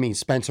once. I mean,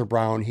 Spencer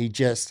Brown,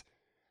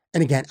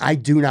 and again, I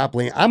do not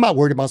blame, I'm not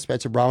worried about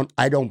Spencer Brown.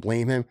 I don't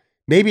blame him.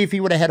 Maybe if he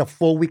would have had a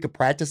full week of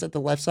practice at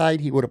the left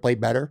side, he would have played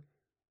better.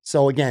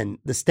 So again,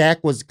 the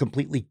stack was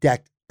completely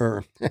decked,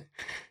 I'll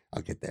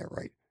get that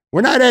right.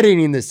 We're not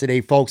editing this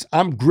today, folks.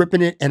 I'm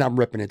gripping it and I'm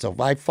ripping it. So if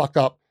I fuck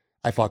up,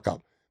 I fuck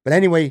up. But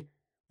anyway,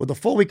 with a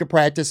full week of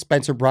practice,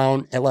 Spencer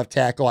Brown at left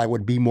tackle, I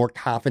would be more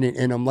confident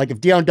in him. Like if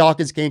Deion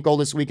Dawkins can't go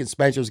this week and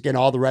Spencer's getting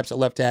all the reps at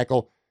left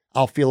tackle,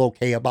 I'll feel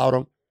okay about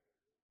him.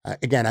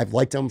 Again, I've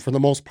liked him for the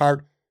most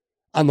part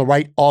on the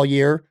right all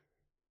year.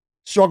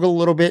 Struggle a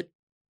little bit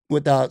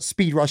with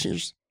speed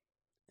rushers,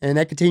 and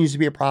that continues to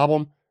be a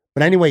problem.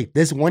 But anyway,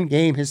 this one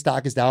game, his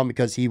stock is down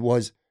because he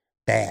was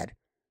bad.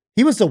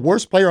 He was the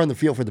worst player on the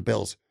field for the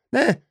Bills.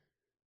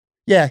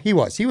 Yeah, he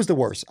was. He was the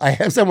worst. I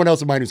have someone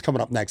else in mind who's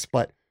coming up next,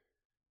 but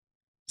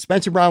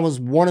Spencer Brown was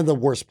one of the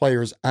worst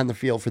players on the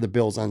field for the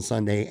Bills on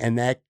Sunday, and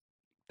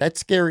that's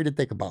scary to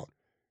think about.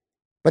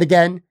 But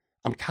again,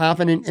 I'm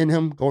confident in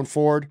him going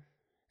forward,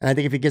 and I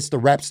think if he gets the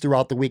reps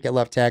throughout the week at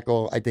left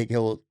tackle, I think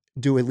he'll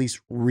do at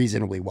least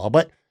reasonably well.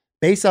 But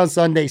based on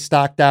Sunday,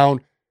 stock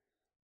down.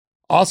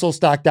 Also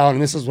stock down,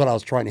 and this is what I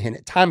was trying to hint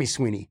at, Tommy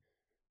Sweeney.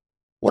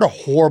 What a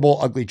horrible,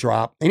 ugly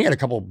drop. And he had a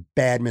couple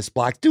bad missed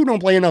blocks. Dude don't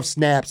play enough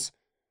snaps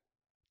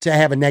to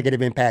have a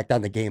negative impact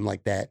on the game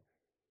like that.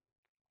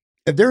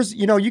 If there's,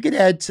 you could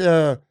add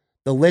to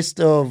the list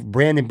of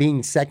Brandon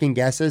Beane's second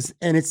guesses,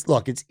 and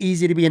it's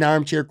easy to be an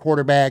armchair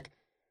quarterback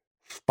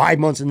 5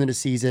 months into the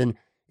season.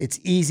 It's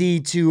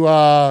easy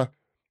to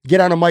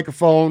get on a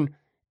microphone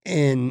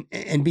and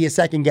be a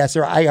second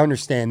guesser. I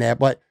understand that,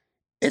 but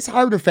it's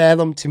hard to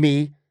fathom to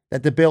me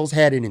that the Bills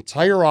had an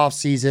entire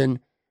offseason,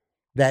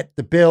 that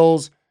the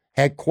Bills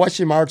had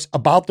question marks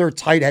about their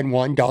tight end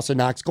one, Dawson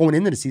Knox, going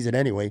into the season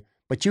anyway.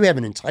 But you have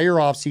an entire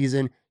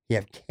offseason. You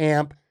have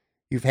camp.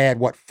 You've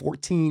had,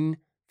 14,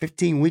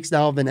 15 weeks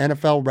now of an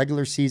NFL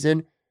regular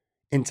season.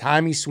 And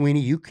Tommy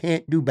Sweeney, you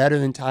can't do better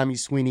than Tommy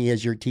Sweeney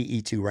as your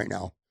TE2 right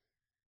now.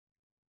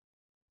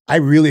 I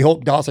really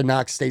hope Dawson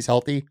Knox stays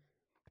healthy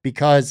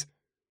because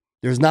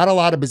there's not a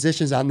lot of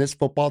positions on this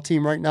football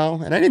team right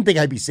now. And I didn't think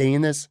I'd be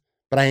saying this,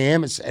 but I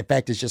am. In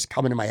fact, it's just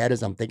coming to my head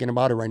as I'm thinking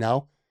about it right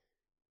now.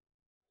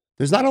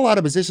 There's not a lot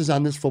of positions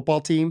on this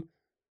football team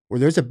where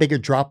there's a bigger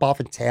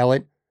drop-off in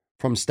talent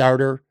from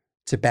starter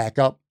to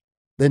backup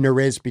than there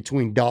is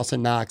between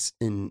Dawson Knox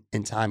and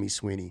Tommy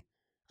Sweeney.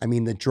 I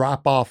mean, the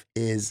drop-off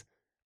is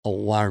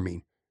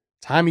alarming.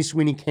 Tommy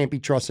Sweeney can't be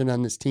trusted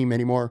on this team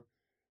anymore.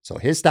 So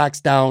his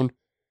stock's down.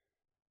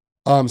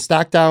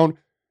 Stock down.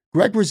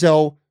 Greg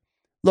Rousseau.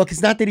 Look,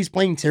 it's not that he's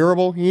playing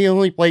terrible. He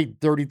only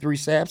played 33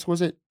 snaps,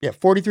 was it? Yeah,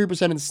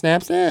 43% of the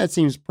snaps. That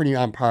seems pretty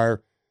on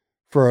par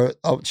for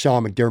a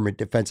Sean McDermott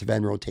defensive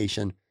end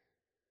rotation.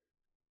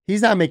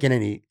 He's not making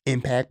any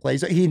impact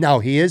plays.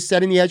 He is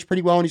setting the edge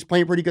pretty well, and he's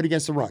playing pretty good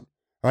against the run.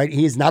 Right?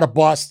 He is not a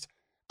bust.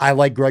 I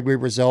like Gregory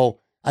Rousseau.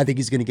 I think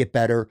he's going to get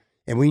better.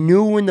 And we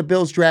knew when the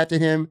Bills drafted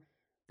him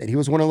that he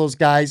was one of those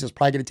guys that's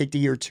probably going to take the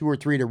year 2 or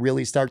 3 to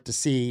really start to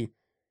see,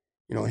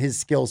 his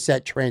skill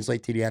set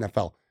translate to the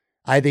NFL.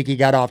 I think he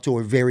got off to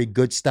a very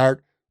good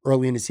start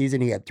early in the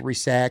season. He had 3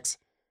 sacks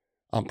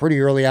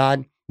pretty early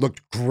on.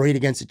 Looked great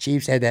against the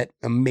Chiefs. Had that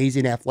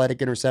amazing athletic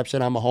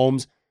interception on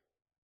Mahomes.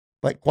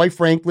 But quite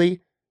frankly,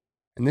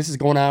 and this is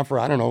going on for,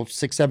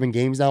 6-7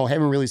 games now, I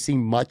haven't really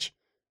seen much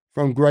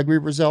from Gregory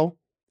Rousseau.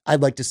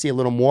 I'd like to see a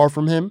little more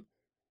from him.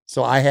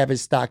 So I have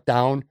his stock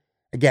down.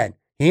 Again,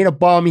 he ain't a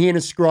bum. He ain't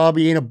a scrub.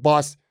 He ain't a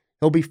bust.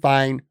 He'll be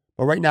fine.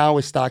 But right now,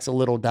 his stock's a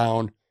little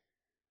down.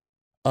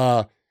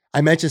 I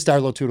mentioned Star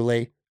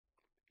Lotulelei.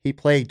 He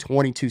played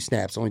 22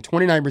 snaps, only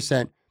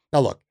 29%. Now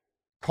look,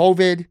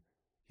 COVID,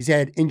 he's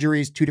had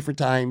injuries 2 different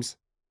times.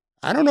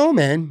 I don't know,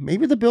 man.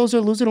 Maybe the Bills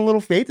are losing a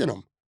little faith in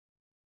him.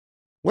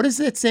 What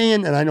is it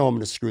saying? And I know I'm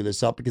going to screw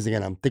this up because,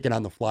 again, I'm thinking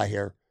on the fly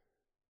here.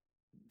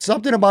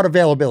 Something about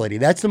availability.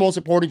 That's the most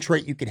important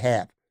trait you could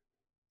have.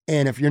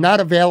 And if you're not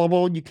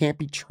available, you can't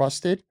be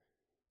trusted.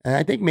 And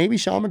I think maybe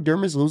Sean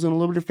McDermott is losing a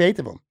little bit of faith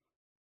of him.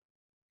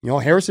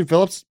 Harrison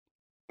Phillips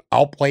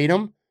outplayed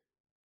him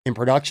in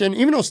production,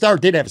 even though Starr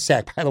did have a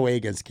sack, by the way,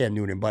 against Cam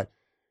Newton. But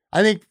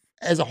I think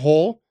as a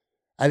whole,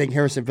 I think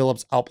Harrison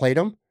Phillips outplayed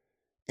him,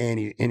 and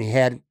he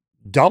had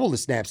double the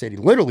snaps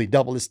literally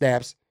double the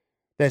snaps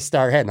that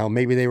Starr had. Now,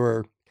 maybe they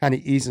were kind of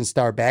easing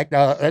Starr back.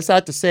 Now, that's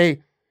not to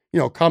say,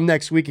 come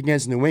next week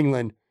against New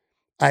England,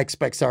 I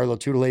expect Starr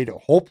Lotulelei to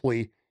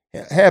hopefully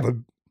have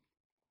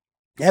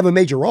a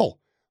major role.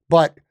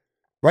 But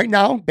right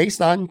now,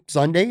 based on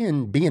Sunday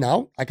and being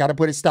out, I got to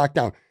put his stock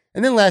down.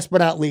 And then last but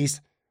not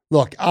least,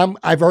 look,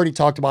 I've already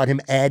talked about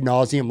him ad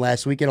nauseum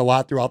last week and a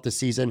lot throughout the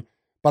season,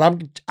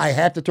 but I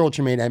have to throw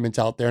Tremaine Edmunds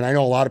out there, and I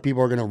know a lot of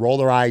people are going to roll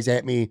their eyes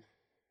at me.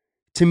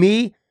 To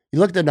me, you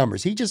look at the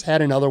numbers. He just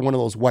had another one of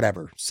those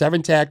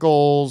 7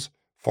 tackles,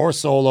 4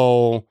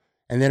 solo,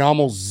 and then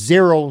almost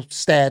 0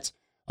 stats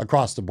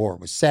across the board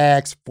with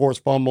sacks,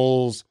 forced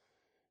fumbles,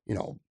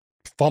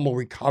 fumble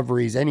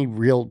recoveries, any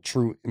real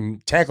true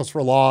tackles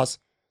for loss,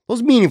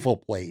 those meaningful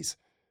plays.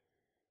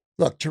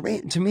 Look, to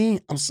me,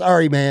 I'm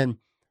sorry, man.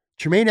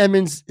 Tremaine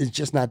Edmunds is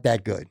just not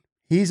that good.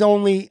 He's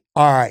only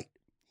all right.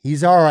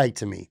 He's all right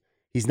to me.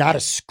 He's not a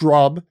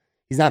scrub.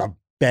 He's not a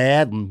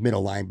bad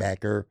middle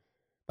linebacker.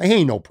 But he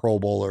ain't no Pro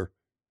Bowler.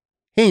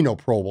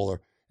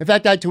 In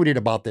fact, I tweeted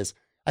about this.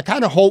 I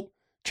kind of hope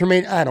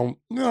Tremaine, I don't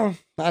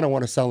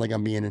want to sound like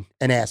I'm being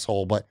an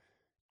asshole, but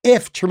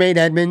if Tremaine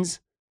Edmunds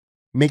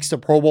makes the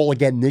Pro Bowl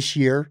again this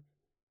year,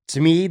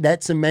 to me,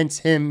 that cements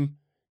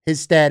his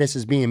status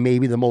as being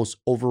maybe the most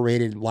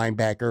overrated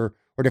linebacker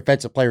or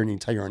defensive player in the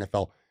entire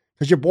NFL.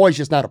 Because your boy's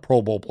just not a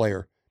Pro Bowl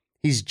player.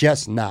 He's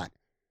just not.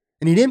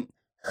 And he didn't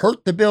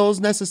hurt the Bills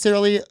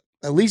necessarily,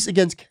 at least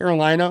against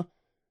Carolina,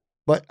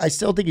 but I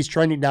still think he's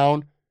trending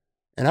down.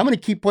 And I'm going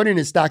to keep putting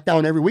his stock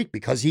down every week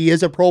because he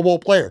is a Pro Bowl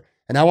player.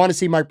 And I want to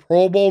see my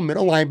Pro Bowl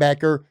middle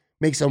linebacker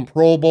make some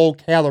Pro Bowl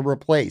caliber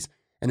plays.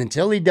 And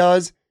until he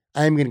does,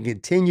 I'm going to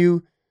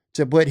continue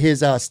to put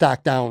his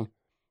stock down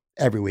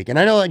every week. And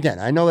I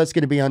know that's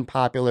going to be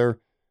unpopular,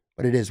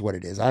 but it is what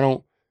it is. I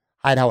don't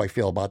hide how I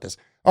feel about this.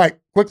 All right,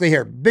 quickly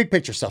here, big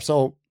picture stuff.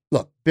 So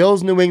look,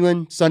 Bills, New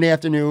England, Sunday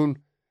afternoon,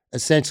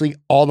 essentially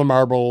all the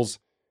marbles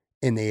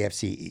in the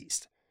AFC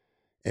East.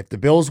 If the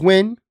Bills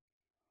win,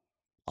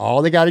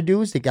 all they got to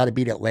do is they got to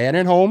beat Atlanta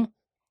at home,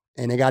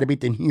 and they got to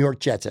beat the New York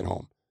Jets at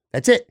home.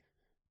 That's it.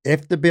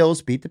 If the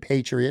Bills beat the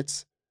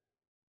Patriots,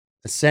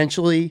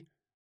 essentially,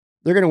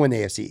 they're going to win the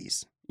AFC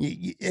East.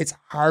 It's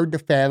hard to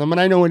fathom, and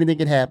I know anything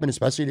can happen,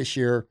 especially this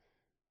year.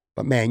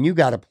 But, man, you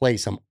got to play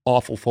some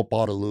awful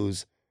football to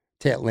lose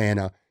to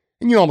Atlanta.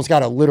 And you almost got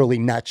to literally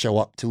not show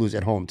up to lose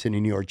at home to the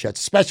New York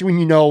Jets, especially when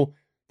you know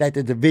that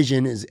the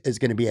division is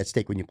going to be at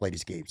stake when you play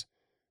these games.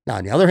 Now,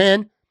 on the other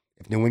hand,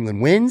 if New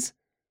England wins,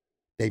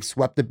 they've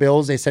swept the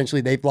Bills.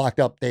 They've locked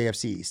up the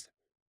AFC East.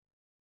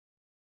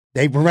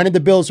 They've prevented the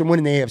Bills from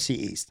winning the AFC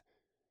East.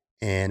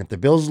 And if the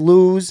Bills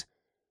lose,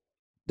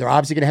 they're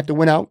obviously going to have to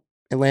win out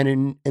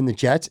Atlanta and the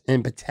Jets.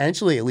 And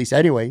potentially, at least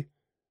anyway,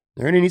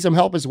 they're going to need some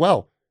help as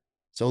well.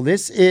 So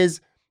it's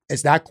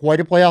not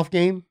quite a playoff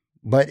game,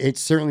 but it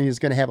certainly is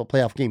going to have a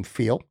playoff game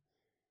feel.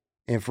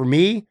 And for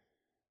me,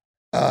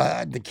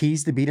 the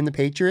keys to beating the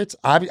Patriots,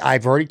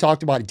 I've already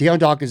talked about it. Deion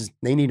Dawkins,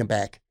 they need him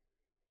back.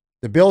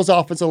 The Bills'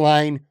 offensive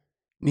line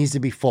needs to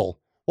be full.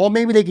 Well,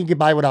 maybe they can get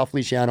by without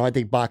Feliciano. I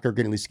think Bakker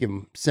can at least give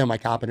him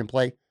semi-competent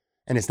play.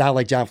 And it's not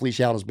like John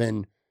Feliciano's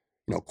been,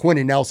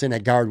 Quentin Nelson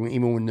at guard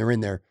even when they're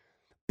in there.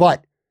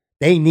 But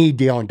they need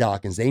Deion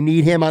Dawkins. They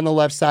need him on the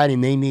left side,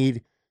 and they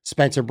need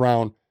Spencer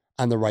Brown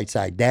on the right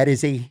side. That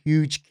is a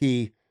huge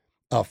key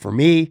for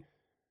me.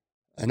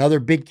 Another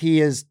big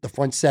key is the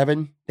front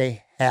seven.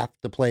 They have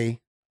to play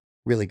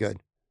really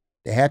good.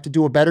 They have to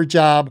do a better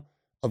job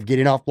of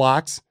getting off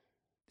blocks.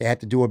 They have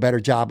to do a better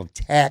job of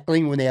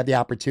tackling when they have the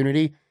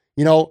opportunity.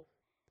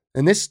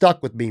 And this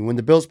stuck with me. When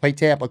the Bills played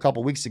Tampa a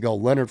couple weeks ago,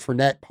 Leonard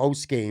Fournette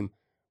post-game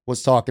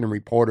was talking to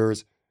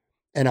reporters,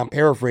 and I'm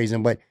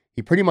paraphrasing, but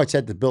he pretty much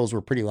said the Bills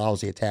were pretty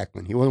lousy at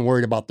tackling. He wasn't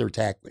worried about their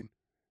tackling.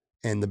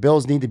 And the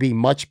Bills need to be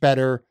much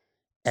better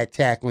at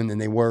tackling than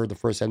they were the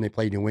first time they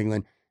played New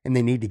England, and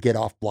they need to get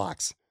off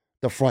blocks,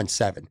 the front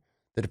seven,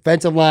 the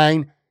defensive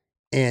line,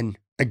 and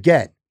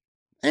again,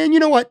 and you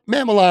know what?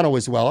 Matt Milano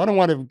as well. I don't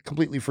want to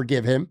completely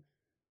forgive him.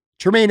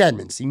 Tremaine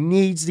Edmunds, he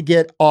needs to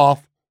get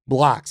off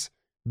blocks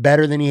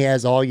better than he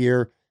has all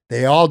year.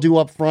 They all do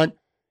up front.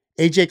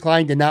 A.J.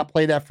 Klein did not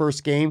play that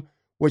first game,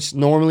 which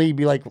normally you'd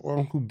be like,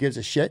 well, who gives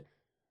a shit?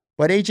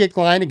 But A.J.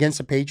 Klein against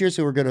the Patriots,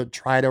 who are going to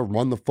try to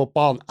run the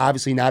football,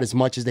 obviously not as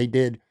much as they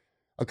did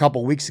a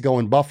couple weeks ago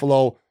in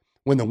Buffalo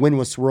when the wind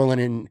was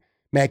swirling and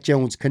Mac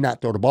Jones could not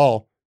throw the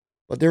ball.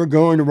 But they're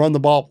going to run the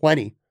ball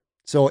plenty.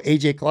 So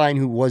A.J. Klein,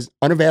 who was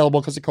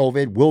unavailable because of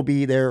COVID, will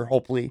be there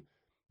hopefully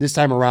this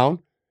time around.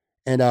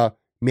 And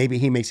maybe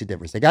he makes a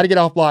difference. They got to get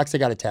off blocks. They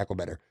got to tackle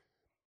better.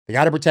 They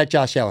got to protect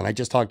Josh Allen. I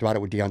just talked about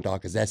it with Deion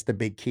Dawkins. That's the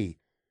big key.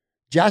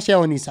 Josh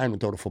Allen needs time to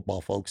throw the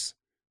football, folks.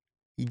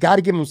 You got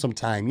to give him some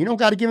time. You don't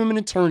got to give him an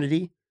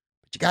eternity,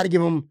 but you got to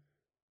give him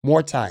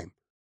more time.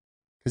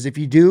 Because if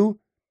you do,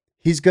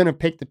 he's going to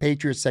pick the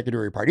Patriots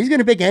secondary apart. He's going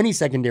to pick any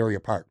secondary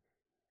apart.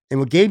 And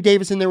with Gabe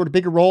Davis in there with a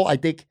bigger role, I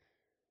think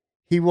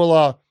he will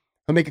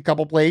he'll make a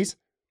couple plays.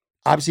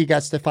 Obviously, you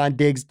got Stephon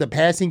Diggs. The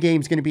passing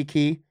game is going to be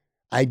key.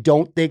 I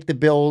don't think the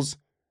Bills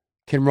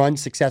can run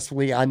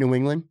successfully on New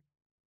England.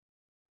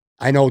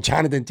 I know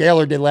Jonathan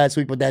Taylor did last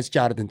week, but that's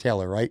Jonathan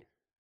Taylor, right?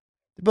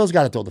 The Bills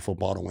got to throw the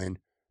football to win.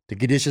 The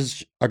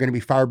conditions are going to be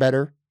far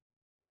better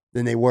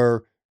than they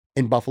were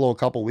in Buffalo a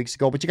couple weeks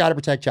ago, but you got to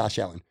protect Josh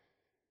Allen.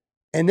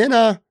 And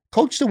then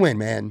coach to win,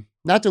 man,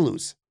 not to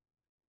lose.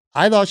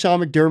 I thought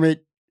Sean McDermott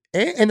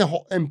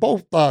and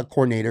both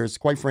coordinators,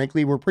 quite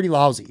frankly, were pretty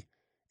lousy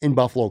in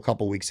Buffalo a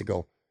couple weeks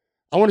ago.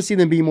 I want to see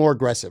them be more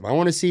aggressive. I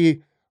want to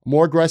see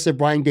more aggressive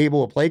Brian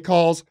Daboll with play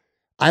calls.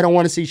 I don't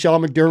want to see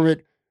Sean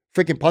McDermott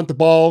freaking punt the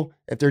ball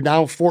if they're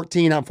down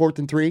 14 on 4th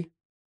and 3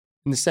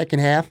 in the second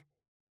half.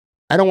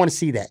 I don't want to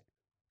see that.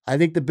 I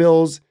think the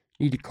Bills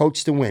need to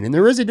coach to win. And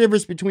there is a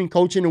difference between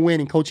coaching to win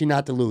and coaching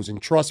not to lose.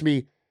 And trust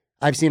me,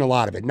 I've seen a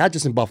lot of it. Not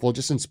just in Buffalo,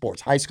 just in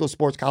sports. High school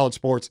sports, college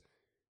sports.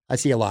 I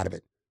see a lot of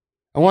it.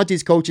 I want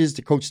these coaches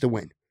to coach to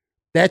win.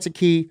 That's a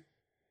key.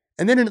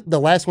 And then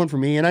the last one for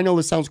me, and I know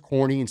this sounds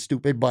corny and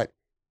stupid, but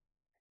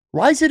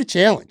rise to the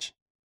challenge.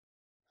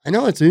 I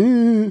know it's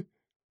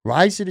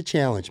rise to the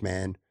challenge,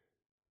 man.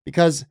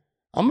 Because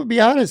I'm going to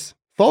be honest,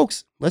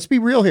 folks, let's be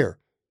real here.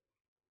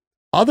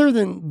 Other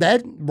than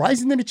that,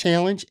 rising to the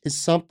challenge is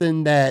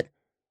something that,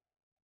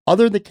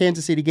 other than the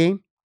Kansas City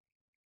game,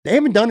 they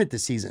haven't done it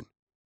this season.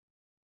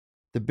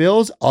 The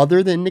Bills,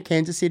 other than the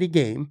Kansas City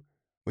game,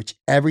 which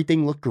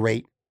everything looked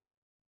great,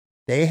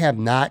 they have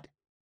not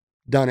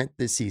done it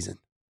this season.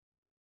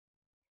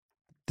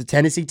 The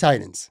Tennessee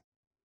Titans,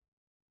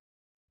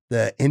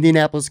 the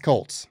Indianapolis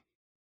Colts,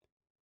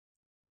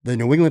 the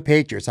New England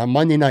Patriots on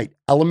Monday night,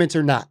 elements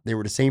or not, they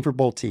were the same for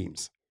both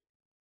teams.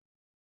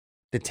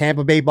 The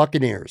Tampa Bay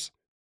Buccaneers.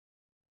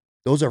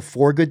 Those are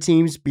 4 good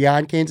teams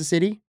beyond Kansas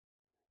City,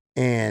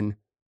 and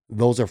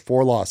those are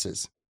 4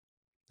 losses.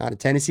 Now, the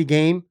Tennessee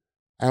game,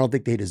 I don't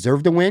think they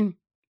deserved to win,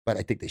 but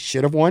I think they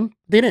should have won.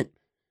 They didn't.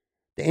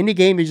 The Indy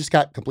game, they just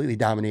got completely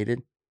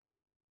dominated.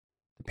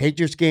 The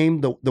Patriots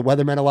game, the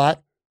weather meant a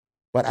lot,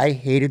 but I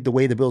hated the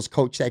way the Bills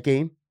coached that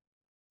game.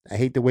 I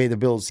hate the way the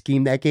Bills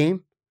schemed that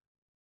game.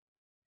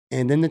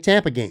 And then the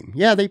Tampa game.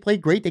 Yeah, they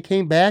played great. They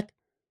came back.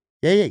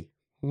 Yay.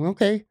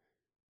 Okay.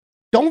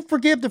 Don't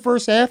forgive the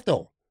first half,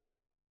 though.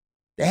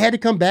 They had to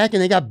come back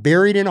and they got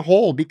buried in a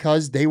hole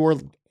because they were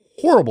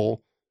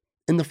horrible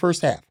in the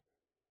first half.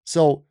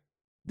 So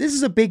this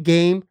is a big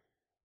game.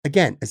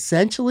 Again,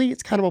 essentially,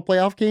 it's kind of a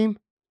playoff game.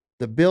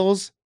 The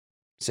Bills,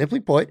 simply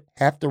put,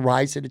 have to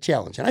rise to the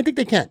challenge. And I think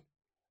they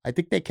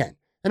can.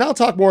 And I'll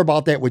talk more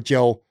about that with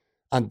Joe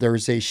on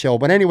Thursday's show.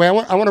 But anyway, I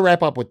want to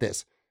wrap up with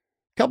this.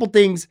 A couple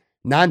things,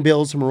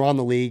 non-Bills from around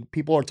the league.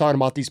 People are talking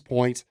about these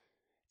points.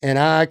 And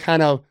I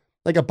kind of,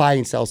 like a buy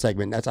and sell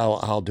segment. That's how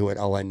I'll do it.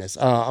 I'll end this.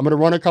 I'm going to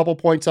run a couple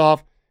points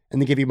off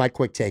and then give you my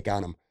quick take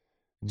on them.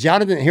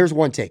 Here's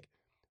one take.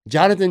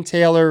 Jonathan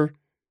Taylor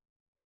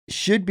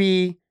should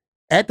be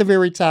at the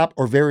very top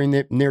or very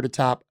near the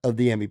top of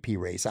the MVP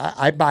race.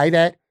 I buy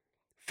that.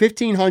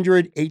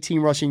 1,500, 18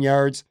 rushing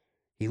yards.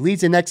 He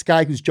leads the next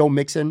guy, who's Joe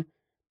Mixon,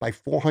 by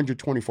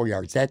 424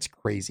 yards. That's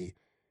crazy.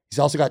 He's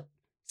also got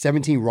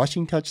 17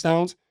 rushing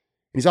touchdowns.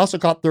 And he's also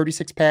caught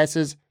 36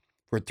 passes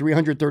for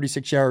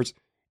 336 yards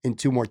and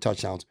 2 more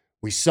touchdowns.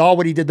 We saw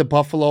what he did to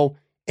Buffalo.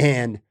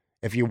 And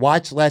if you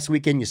watched last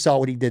weekend, you saw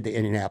what he did to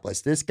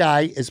Indianapolis. This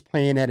guy is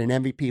playing at an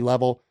MVP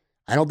level.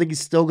 I don't think he's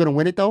still going to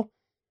win it, though.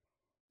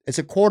 It's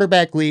a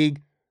quarterback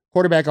league.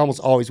 Quarterback almost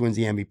always wins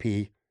the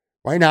MVP.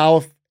 Right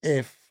now,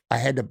 if I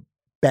had to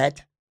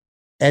bet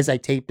as I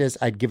tape this,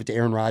 I'd give it to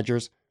Aaron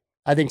Rodgers.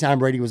 I think Tom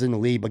Brady was in the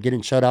lead, but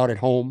getting shut out at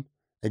home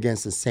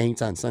against the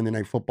Saints on Sunday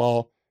Night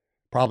Football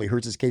probably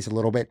hurts his case a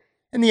little bit.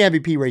 And the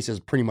MVP race is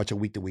pretty much a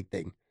week-to-week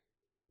thing.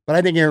 But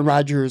I think Aaron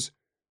Rodgers,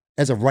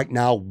 as of right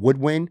now, would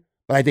win.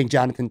 But I think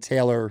Jonathan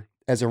Taylor,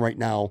 as of right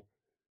now,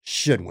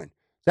 should win.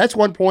 That's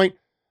one point.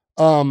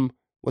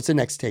 What's the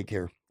next take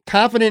here?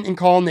 Confident in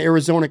calling the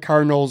Arizona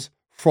Cardinals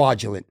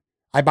fraudulent.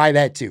 I buy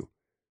that too.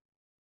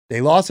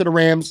 They lost to the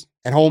Rams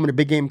at home in a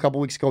big game a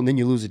couple weeks ago, and then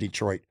you lose to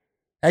Detroit.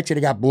 Actually,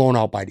 they got blown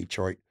out by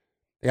Detroit.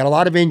 They got a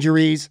lot of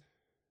injuries.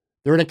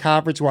 They're in a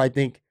conference where I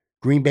think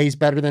Green Bay's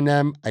better than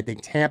them. I think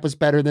Tampa's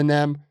better than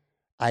them.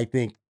 I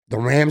think the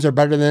Rams are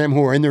better than them,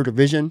 who are in their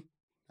division.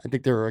 I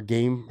think they're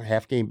a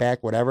half game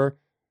back, whatever.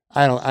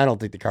 I don't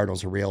think the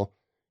Cardinals are real.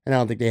 And I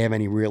don't think they have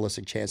any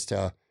realistic chance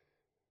to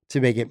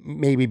make it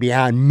maybe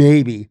beyond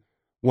maybe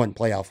one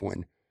playoff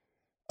win.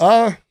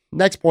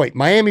 Next point.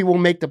 Miami will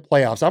make the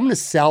playoffs. I'm going to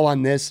sell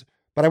on this,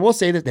 but I will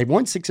say that they've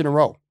won 6 in a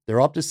row.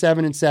 They're up to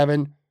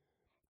 7-7,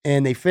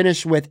 and they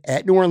finish with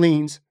at New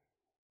Orleans,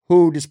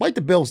 who, despite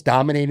the Bills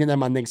dominating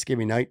them on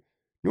Thanksgiving night,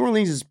 New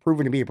Orleans has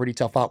proven to be a pretty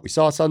tough out. We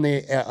saw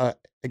Sunday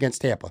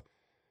against Tampa.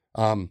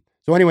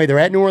 So anyway, they're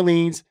at New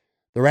Orleans,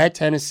 they're at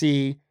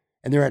Tennessee,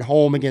 and they're at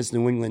home against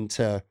New England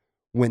to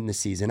win the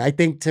season. I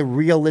think to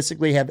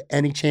realistically have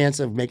any chance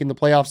of making the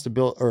playoffs,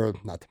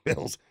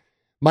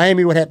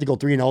 Miami would have to go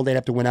 3-0. They'd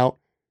have to win out.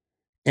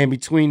 And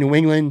between New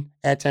England,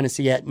 at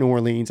Tennessee, at New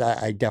Orleans,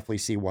 I definitely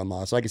see one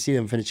loss. So I can see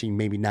them finishing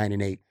maybe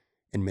 9-8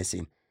 and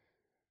missing.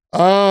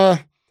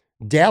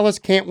 Dallas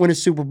can't win a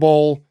Super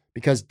Bowl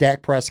because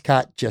Dak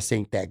Prescott just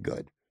ain't that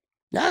good.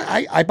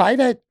 Yeah, I buy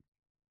that.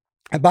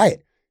 I buy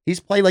it. He's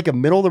played like a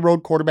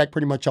middle-of-the-road quarterback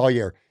pretty much all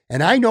year.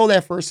 And I know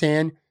that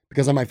firsthand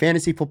because on my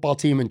fantasy football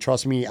team, and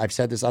trust me, I've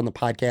said this on the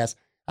podcast,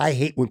 I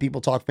hate when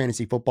people talk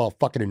fantasy football. It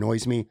fucking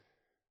annoys me.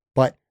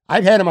 But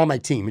I've had him on my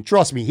team, and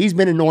trust me, he's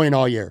been annoying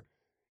all year.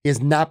 He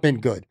has not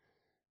been good.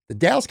 The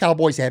Dallas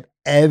Cowboys have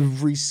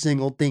every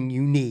single thing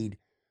you need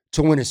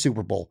to win a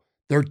Super Bowl.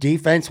 Their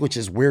defense, which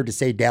is weird to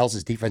say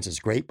Dallas's defense is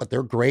great, but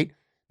they're great.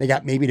 They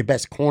got maybe the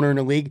best corner in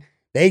the league.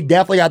 They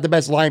definitely got the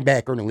best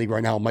linebacker in the league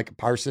right now, Micah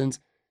Parsons.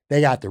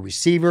 They got the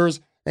receivers.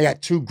 They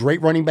got 2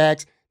 great running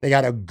backs. They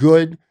got a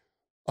good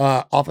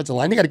offensive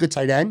line. They got a good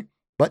tight end,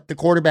 but the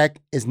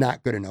quarterback is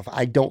not good enough.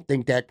 I don't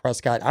think Dak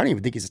Prescott, I don't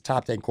even think he's a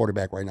top 10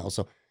 quarterback right now.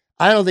 So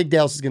I don't think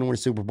Dallas is going to win a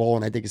Super Bowl,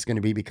 and I think it's going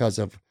to be because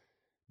of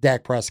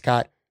Dak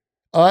Prescott.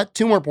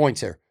 2 more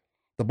points here.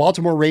 The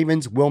Baltimore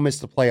Ravens will miss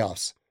the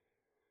playoffs.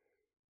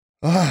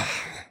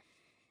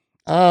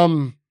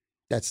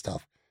 That's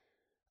tough.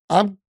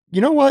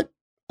 You know what?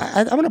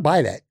 I'm going to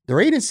buy that. They're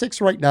 8-6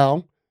 right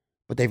now,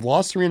 but they've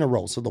lost 3 in a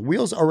row. So the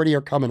wheels already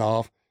are coming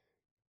off.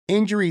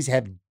 Injuries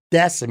have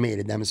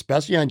decimated them,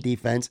 especially on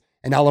defense.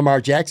 And now Lamar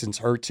Jackson's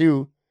hurt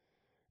too.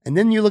 And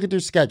then you look at their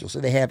schedule. So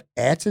they have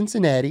at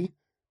Cincinnati.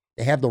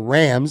 They have the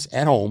Rams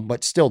at home,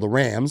 but still the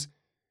Rams.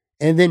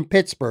 And then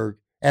Pittsburgh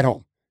at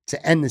home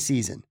to end the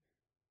season.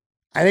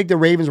 I think the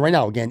Ravens right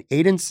now, again,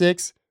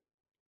 8-6.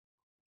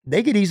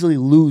 They could easily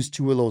lose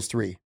 2 of those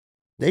 3.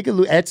 They could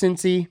lose at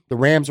Cincy, the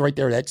Rams right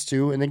there, that's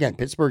 2. And again,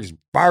 Pittsburgh is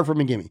far from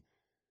a gimme.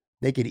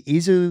 They could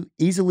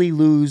easily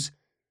lose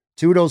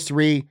 2 of those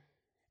 3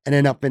 and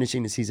end up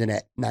finishing the season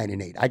at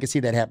 9-8. I can see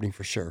that happening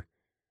for sure.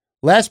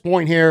 Last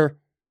point here,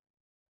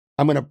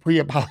 I'm going to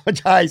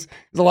pre-apologize.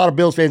 There's a lot of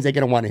Bills fans, they're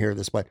going to want to hear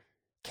this, but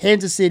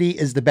Kansas City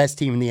is the best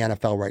team in the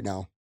NFL right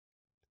now.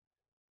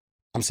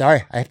 I'm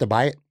sorry, I have to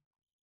buy it.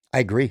 I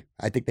agree.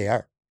 I think they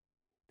are.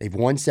 They've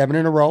won 7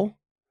 in a row.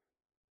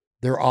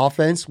 Their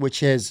offense, which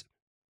has,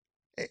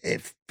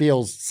 it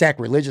feels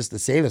sacrilegious to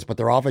say this, but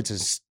their offense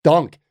has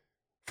stunk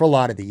for a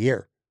lot of the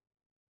year.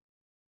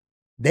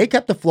 They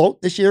kept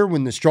afloat this year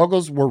when the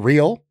struggles were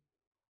real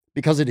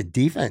because of the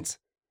defense.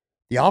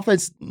 The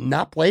offense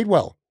not played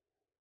well.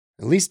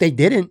 At least they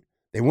didn't.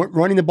 They weren't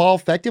running the ball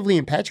effectively,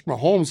 and Patrick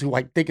Mahomes, who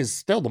I think is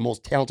still the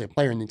most talented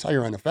player in the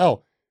entire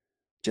NFL,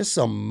 just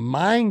some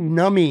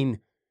mind-numbing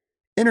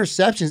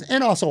interceptions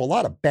and also a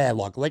lot of bad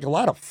luck. Like a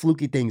lot of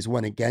fluky things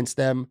went against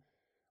them.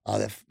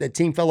 The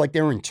team felt like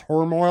they were in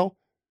turmoil,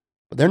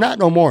 but they're not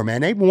no more,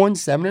 man. They've won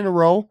 7 in a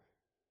row,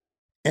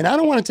 and I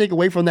don't want to take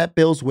away from that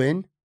Bills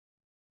win.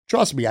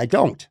 Trust me, I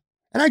don't.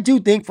 And I do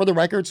think, for the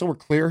record, so we're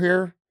clear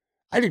here,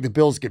 I think the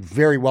Bills could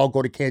very well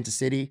go to Kansas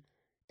City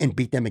and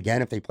beat them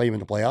again if they play them in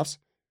the playoffs.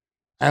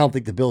 I don't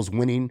think the Bills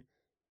winning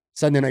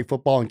Sunday Night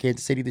Football in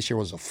Kansas City this year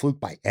was a fluke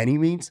by any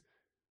means.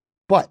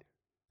 But,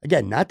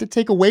 again, not to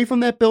take away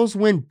from that Bills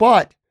win,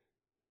 but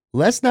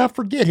let's not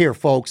forget here,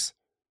 folks,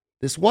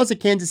 this was a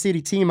Kansas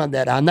City team on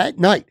that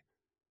night.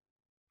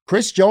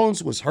 Chris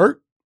Jones was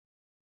hurt.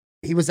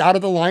 He was out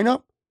of the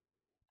lineup.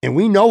 And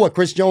we know what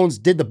Chris Jones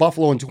did to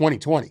Buffalo in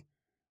 2020.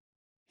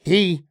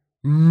 He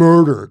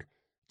murdered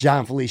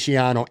John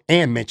Feliciano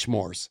and Mitch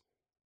Morse.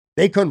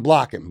 They couldn't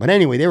block him. But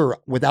anyway, they were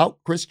without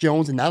Chris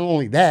Jones. And not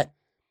only that,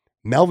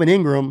 Melvin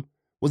Ingram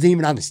wasn't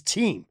even on his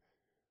team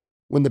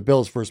when the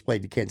Bills first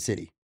played to Kansas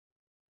City.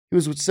 He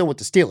was still with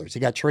the Steelers. He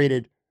got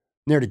traded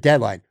near the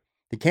deadline.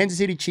 The Kansas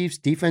City Chiefs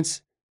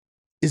defense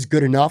is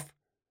good enough.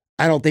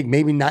 I don't think,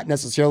 maybe not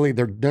necessarily,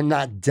 they're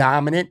not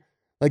dominant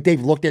like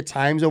they've looked at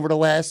times over the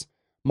last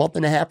month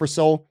and a half or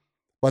so,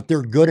 but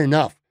they're good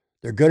enough.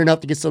 They're good enough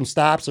to get some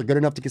stops. They're good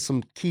enough to get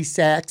some key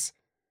sacks.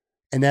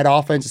 And that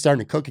offense is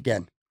starting to cook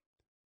again.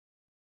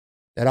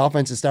 As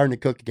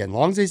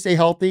long as they stay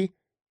healthy,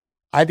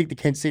 I think the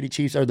Kansas City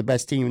Chiefs are the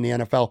best team in the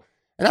NFL.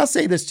 And I'll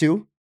say this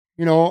too.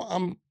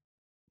 I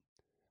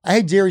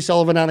had Jerry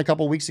Sullivan on a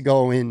couple of weeks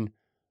ago, and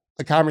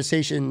a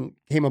conversation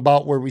came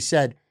about where we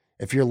said,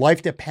 if your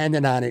life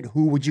depended on it,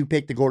 who would you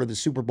pick to go to the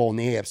Super Bowl in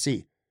the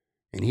AFC?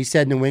 And he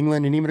said New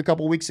England. And even a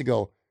couple of weeks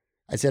ago,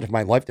 I said, if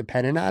my life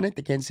depended on it,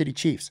 the Kansas City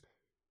Chiefs.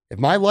 If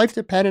my life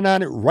depended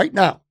on it right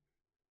now,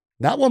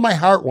 not what my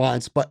heart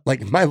wants, but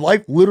like if my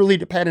life literally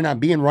depended on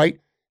being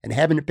right and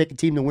having to pick a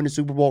team to win the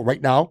Super Bowl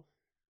right now,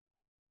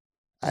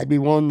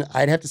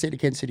 I'd have to say the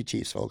Kansas City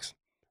Chiefs, folks.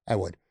 I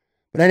would.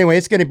 But anyway,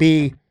 it's going to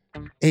be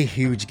a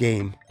huge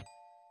game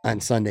on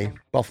Sunday.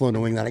 Buffalo,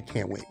 New England. I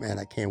can't wait, man.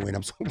 I can't wait.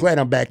 I'm so glad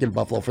I'm back in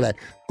Buffalo for that.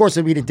 Of course,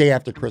 it'll be the day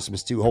after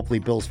Christmas, too. Hopefully,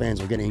 Bills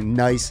fans will get a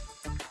nice,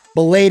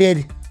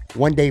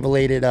 one-day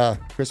belated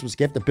Christmas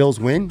gift. The Bills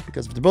win.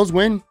 Because if the Bills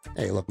win,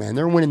 hey, look, man,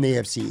 they're winning the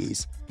AFC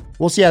East.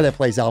 We'll see how that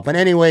plays out. But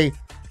anyway,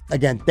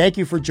 again, thank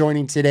you for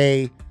joining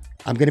today.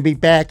 I'm going to be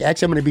back.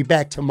 Actually, I'm going to be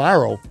back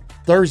tomorrow,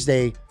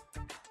 Thursday,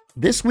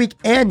 this week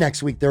and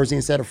next week, Thursday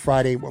instead of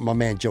Friday with my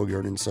man Joe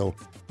Yurden. So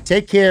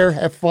take care.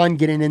 Have fun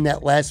getting in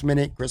that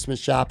last-minute Christmas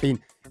shopping.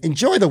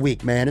 enjoy the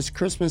week, man. It's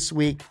Christmas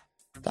week.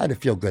 Time to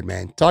feel good,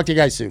 man. Talk to you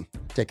guys soon.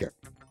 Take care.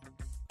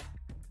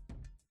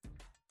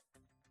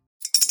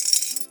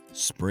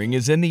 Spring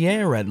is in the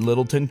air at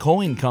Littleton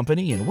Coin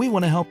Company, and we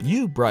want to help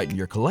you brighten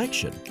your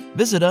collection.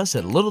 Visit us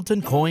at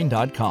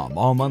littletoncoin.com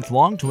all month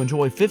long to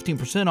enjoy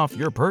 15% off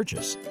your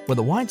purchase. With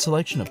a wide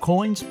selection of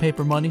coins,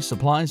 paper money,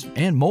 supplies,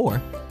 and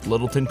more,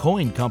 Littleton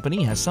Coin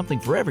Company has something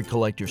for every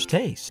collector's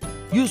taste.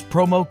 Use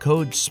promo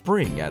code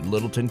SPRING at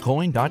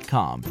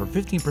littletoncoin.com for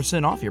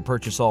 15% off your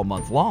purchase all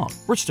month long.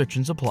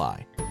 Restrictions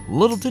apply.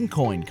 Littleton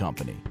Coin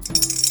Company.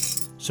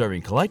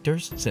 Serving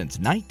collectors since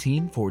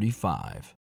 1945.